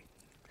lately.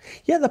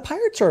 Yeah, the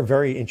Pirates are a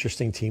very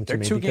interesting team to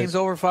me. They're 2 games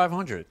over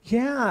 500.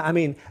 Yeah, I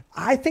mean,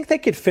 I think they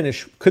could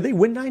finish. Could they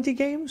win 90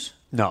 games?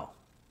 No,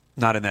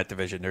 not in that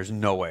division. There's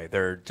no way.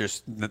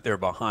 They're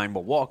behind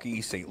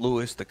Milwaukee, St.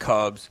 Louis, the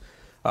Cubs.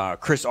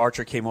 Chris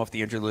Archer came off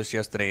the injured list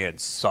yesterday and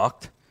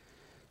sucked.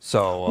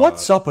 So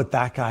what's up with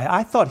that guy?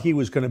 I thought he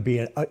was going to be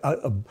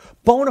a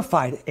bona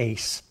fide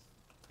ace.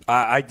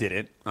 I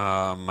didn't.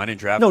 I didn't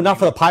draft him. No, not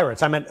for the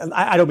Pirates.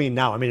 I don't mean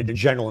now. I mean in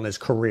general in his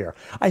career.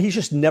 He's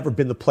just never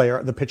been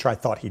the pitcher I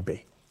thought he'd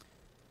be.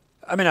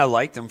 I mean, I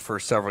liked him for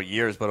several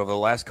years, but over the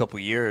last couple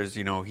of years,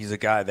 he's a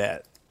guy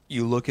that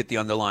you look at the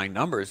underlying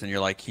numbers and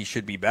you're like, he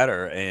should be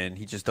better, and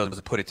he just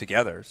doesn't put it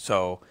together.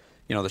 So,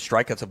 the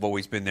strikeouts have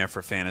always been there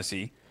for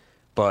fantasy,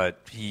 but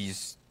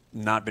he's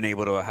not been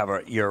able to have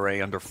an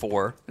ERA under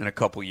 4 in a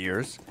couple of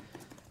years.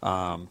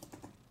 Yeah,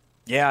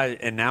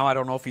 and now I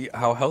don't know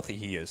how healthy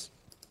he is.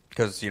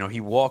 Because,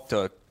 he walked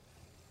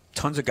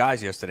tons of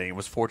guys yesterday and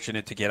was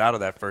fortunate to get out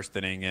of that first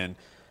inning. And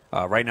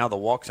right now the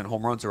walks and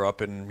home runs are up,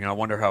 and I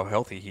wonder how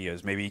healthy he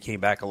is. Maybe he came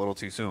back a little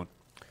too soon.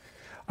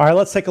 All right,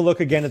 let's take a look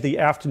again at the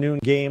afternoon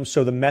game.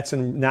 So the Mets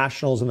and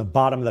Nationals in the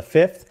bottom of the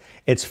 5th.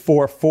 It's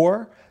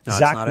 4-4. No, Zach,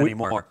 it's not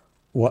anymore.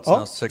 What?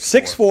 Oh,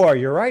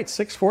 6-4. You're right.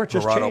 6-4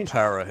 just Gerardo changed.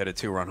 Parra hit a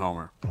 2-run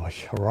homer. Oh,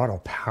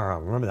 Gerardo Parra.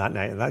 Remember that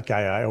night? That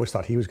guy, I always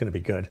thought he was going to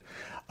be good.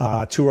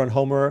 2-run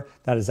homer.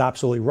 That is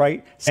absolutely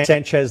right.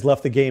 Sanchez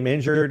left the game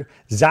injured.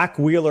 Zach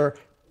Wheeler,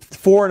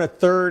 4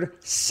 1/3,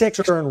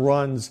 6 earned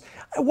runs.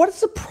 What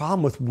is the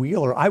problem with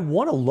Wheeler? I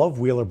want to love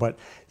Wheeler, but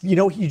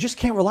you just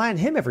can't rely on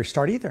him every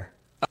start either.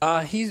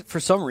 For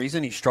some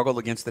reason, he struggled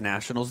against the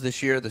Nationals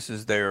this year. This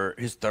is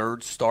his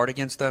 3rd start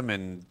against them,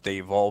 and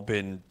they've all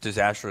been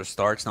disastrous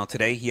starts. Now,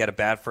 today he had a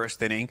bad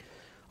first inning.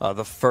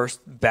 The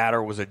first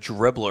batter was a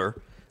dribbler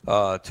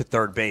to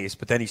third base,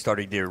 but then he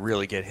started to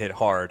really get hit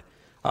hard.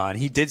 And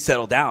he did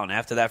settle down.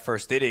 After that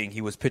first inning,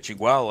 he was pitching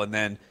well. And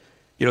then,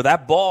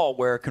 that ball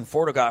where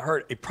Conforto got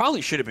hurt, it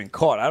probably should have been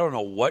caught. I don't know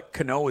what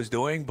Cano was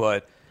doing,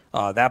 but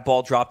that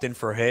ball dropped in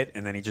for a hit,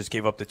 and then he just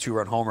gave up the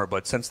 2-run homer.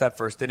 But since that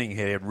first inning, he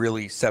had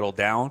really settled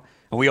down.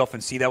 And we often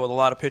see that with a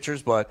lot of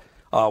pitchers. But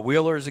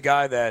Wheeler is a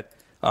guy that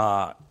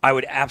I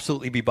would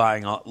absolutely be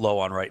buying low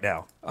on right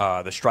now.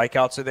 The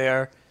strikeouts are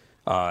there.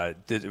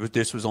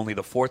 This was only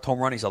the 4th home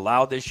run he's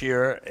allowed this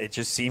year. It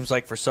just seems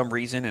like for some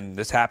reason, and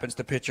this happens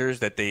to pitchers,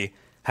 that they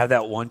have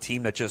that one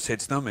team that just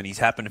hits them, and he's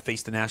happened to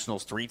face the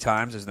Nationals 3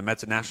 times, as the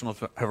Mets and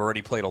Nationals have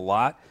already played a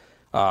lot.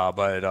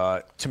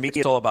 But to me,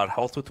 it's all about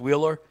health with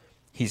Wheeler.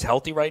 He's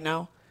healthy right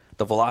now.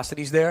 The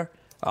velocity's there.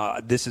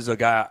 This is a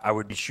guy I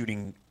would be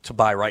shooting to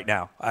buy right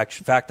now. In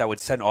fact, I would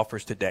send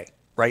offers today,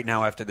 right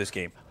now after this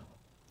game.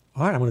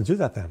 All right, I'm going to do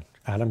that then.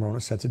 Adam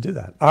Rona said to do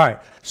that. All right,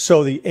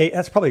 so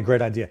that's probably a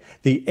great idea.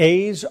 The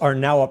A's are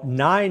now up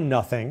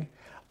 9-0.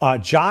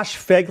 Josh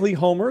Phegley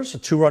homers, a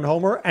 2-run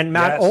homer, and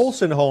Matt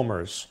Olson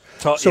homers.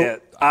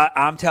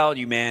 I'm telling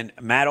you, man,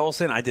 Matt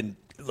Olson,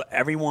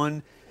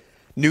 everyone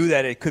knew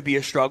that it could be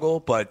a struggle,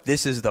 but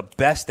this is the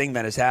best thing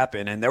that has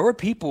happened. And there were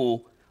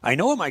people, I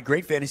know in my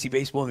Great Fantasy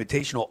Baseball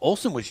Invitational,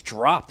 Olson was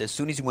dropped as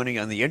soon as he went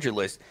on the injured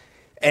list.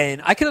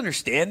 And I can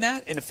understand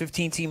that in a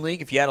 15-team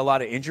league if you had a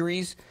lot of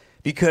injuries,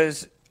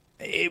 because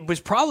it was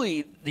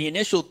probably the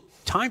initial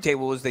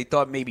timetable was they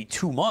thought maybe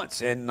 2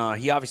 months. And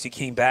he obviously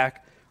came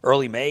back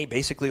early May,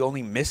 basically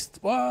only missed,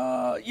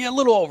 a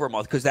little over a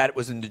month, because that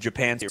was in the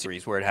Japan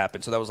series where it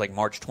happened. So that was like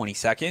March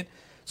 22nd.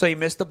 So he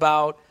missed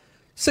about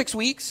 6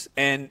 weeks,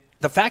 and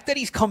the fact that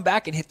he's come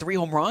back and hit 3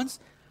 home runs,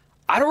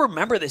 I don't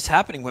remember this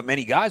happening with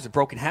many guys with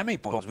broken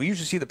hamate bones. We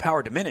usually see the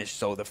power diminish.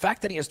 So the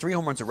fact that he has 3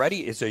 home runs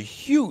already is a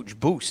huge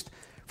boost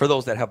for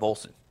those that have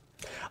Olson.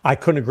 I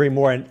couldn't agree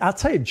more. And I'll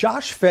tell you,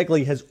 Josh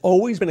Phegley has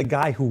always been a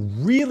guy who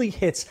really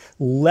hits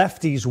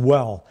lefties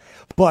well.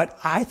 But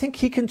I think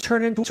he can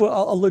turn into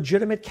a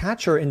legitimate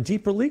catcher in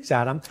deeper leagues,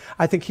 Adam.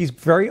 I think he's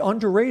very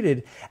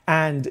underrated.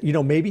 And,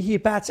 maybe he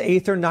bats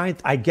 8th or 9th.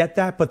 I get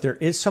that, but there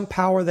is some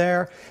power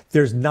there.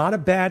 There's not a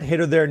bad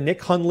hitter there.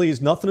 Nick Hundley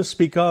is nothing to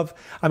speak of.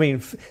 I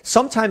mean,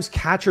 sometimes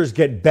catchers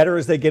get better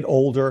as they get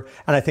older.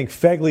 And I think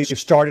Phegley is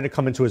starting to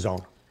come into his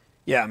own.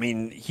 Yeah, I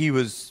mean, he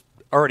was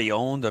already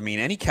owned. I mean,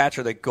 any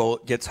catcher that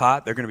gets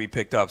hot, they're going to be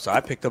picked up. So I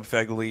picked up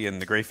Phegley in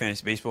the Great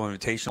Fantasy Baseball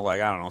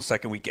Invitational,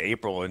 second week of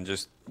April, and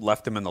just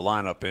left him in the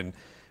lineup. And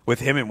with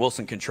him and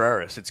Wilson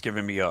Contreras, it's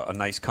given me a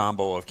nice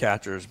combo of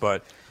catchers.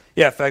 But,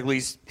 yeah,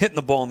 Phegley's hitting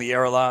the ball in the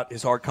air a lot.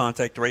 His hard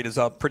contact rate is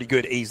up. Pretty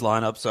good A's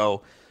lineup.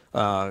 So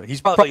he's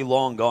probably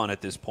long gone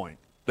at this point.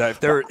 If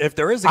there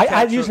is a catcher,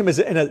 I'd use him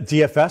in a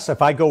DFS.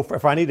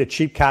 If I need a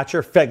cheap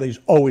catcher, Phegley's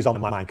always on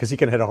my mind because he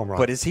can hit a home run.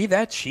 But is he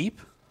that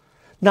cheap?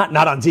 Not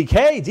on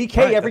DK. DK,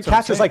 right, every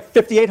catcher is like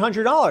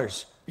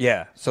 $5,800.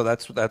 Yeah, so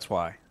that's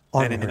why.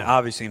 And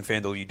obviously in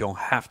FanDuel, you don't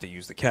have to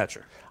use the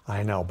catcher.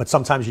 I know, but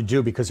sometimes you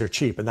do because they're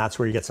cheap, and that's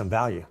where you get some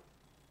value.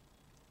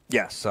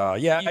 Yes. I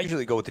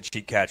usually go with the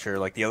cheap catcher.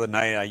 Like the other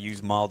night, I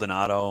used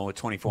Maldonado at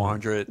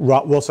 $2,400.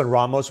 Wilson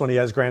Ramos when he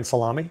has Grand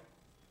Salami?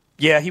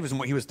 Yeah, he was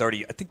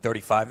 30, I think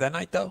 35 that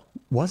night, though.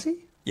 Was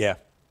he? Yeah.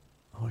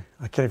 Oh,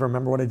 I can't even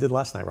remember what I did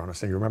last night, Ron.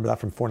 You remember that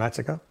from 4 nights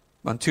ago?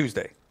 On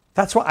Tuesday.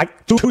 That's why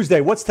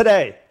Tuesday. What's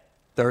today?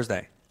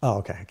 Thursday. Oh,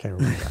 okay. I can't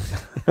remember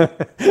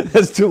that.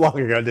 That's too long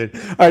ago, dude.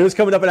 All right, what's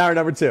coming up in hour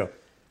number 2?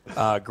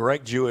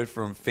 Greg Jewett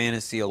from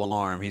Fantasy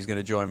Alarm. He's going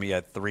to join me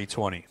at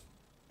 3:20.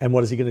 And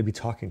what is he going to be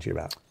talking to you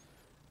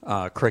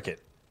about?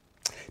 Cricket.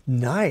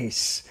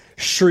 Nice.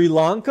 Sri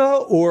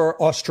Lanka or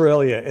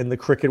Australia in the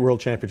Cricket World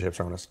Championships,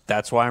 Ronas?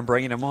 That's why I'm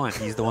bringing him on.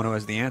 He's the one who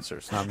has the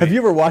answers, not me. Have you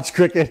ever watched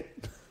cricket?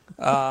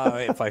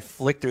 If I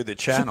flick through the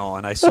channel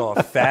and I saw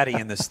a fatty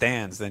in the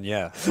stands, then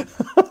yeah.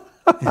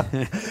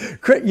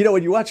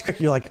 When you watch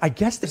cricket, you're like, I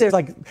guess they're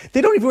like, they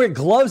don't even wear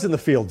gloves in the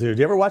field, dude.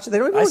 You ever watch it? They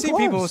don't even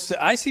wear gloves.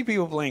 I see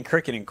people playing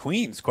cricket in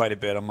Queens quite a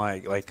bit. I'm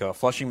like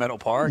Flushing Meadow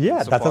Park.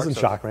 Yeah, that doesn't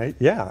shock me.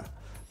 Yeah.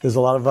 There's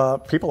a lot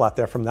of people out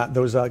there from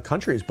those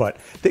countries, but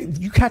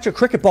you catch a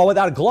cricket ball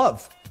without a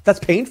glove. That's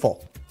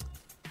painful.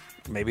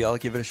 Maybe I'll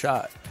give it a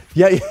shot.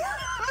 Yeah.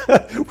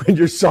 When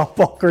your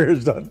softball career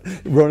is done,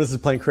 Ronas is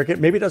playing cricket.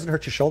 Maybe it doesn't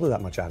hurt your shoulder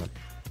that much, Adam.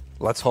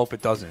 Let's hope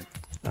it doesn't.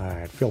 All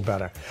right, feel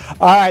better.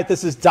 All right,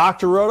 this is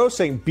Dr. Roto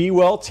saying be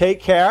well, take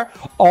care.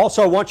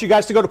 Also, I want you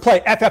guys to go to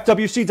play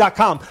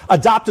ffwc.com.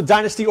 Adopt a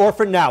Dynasty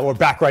Orphan now. We're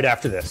back right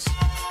after this.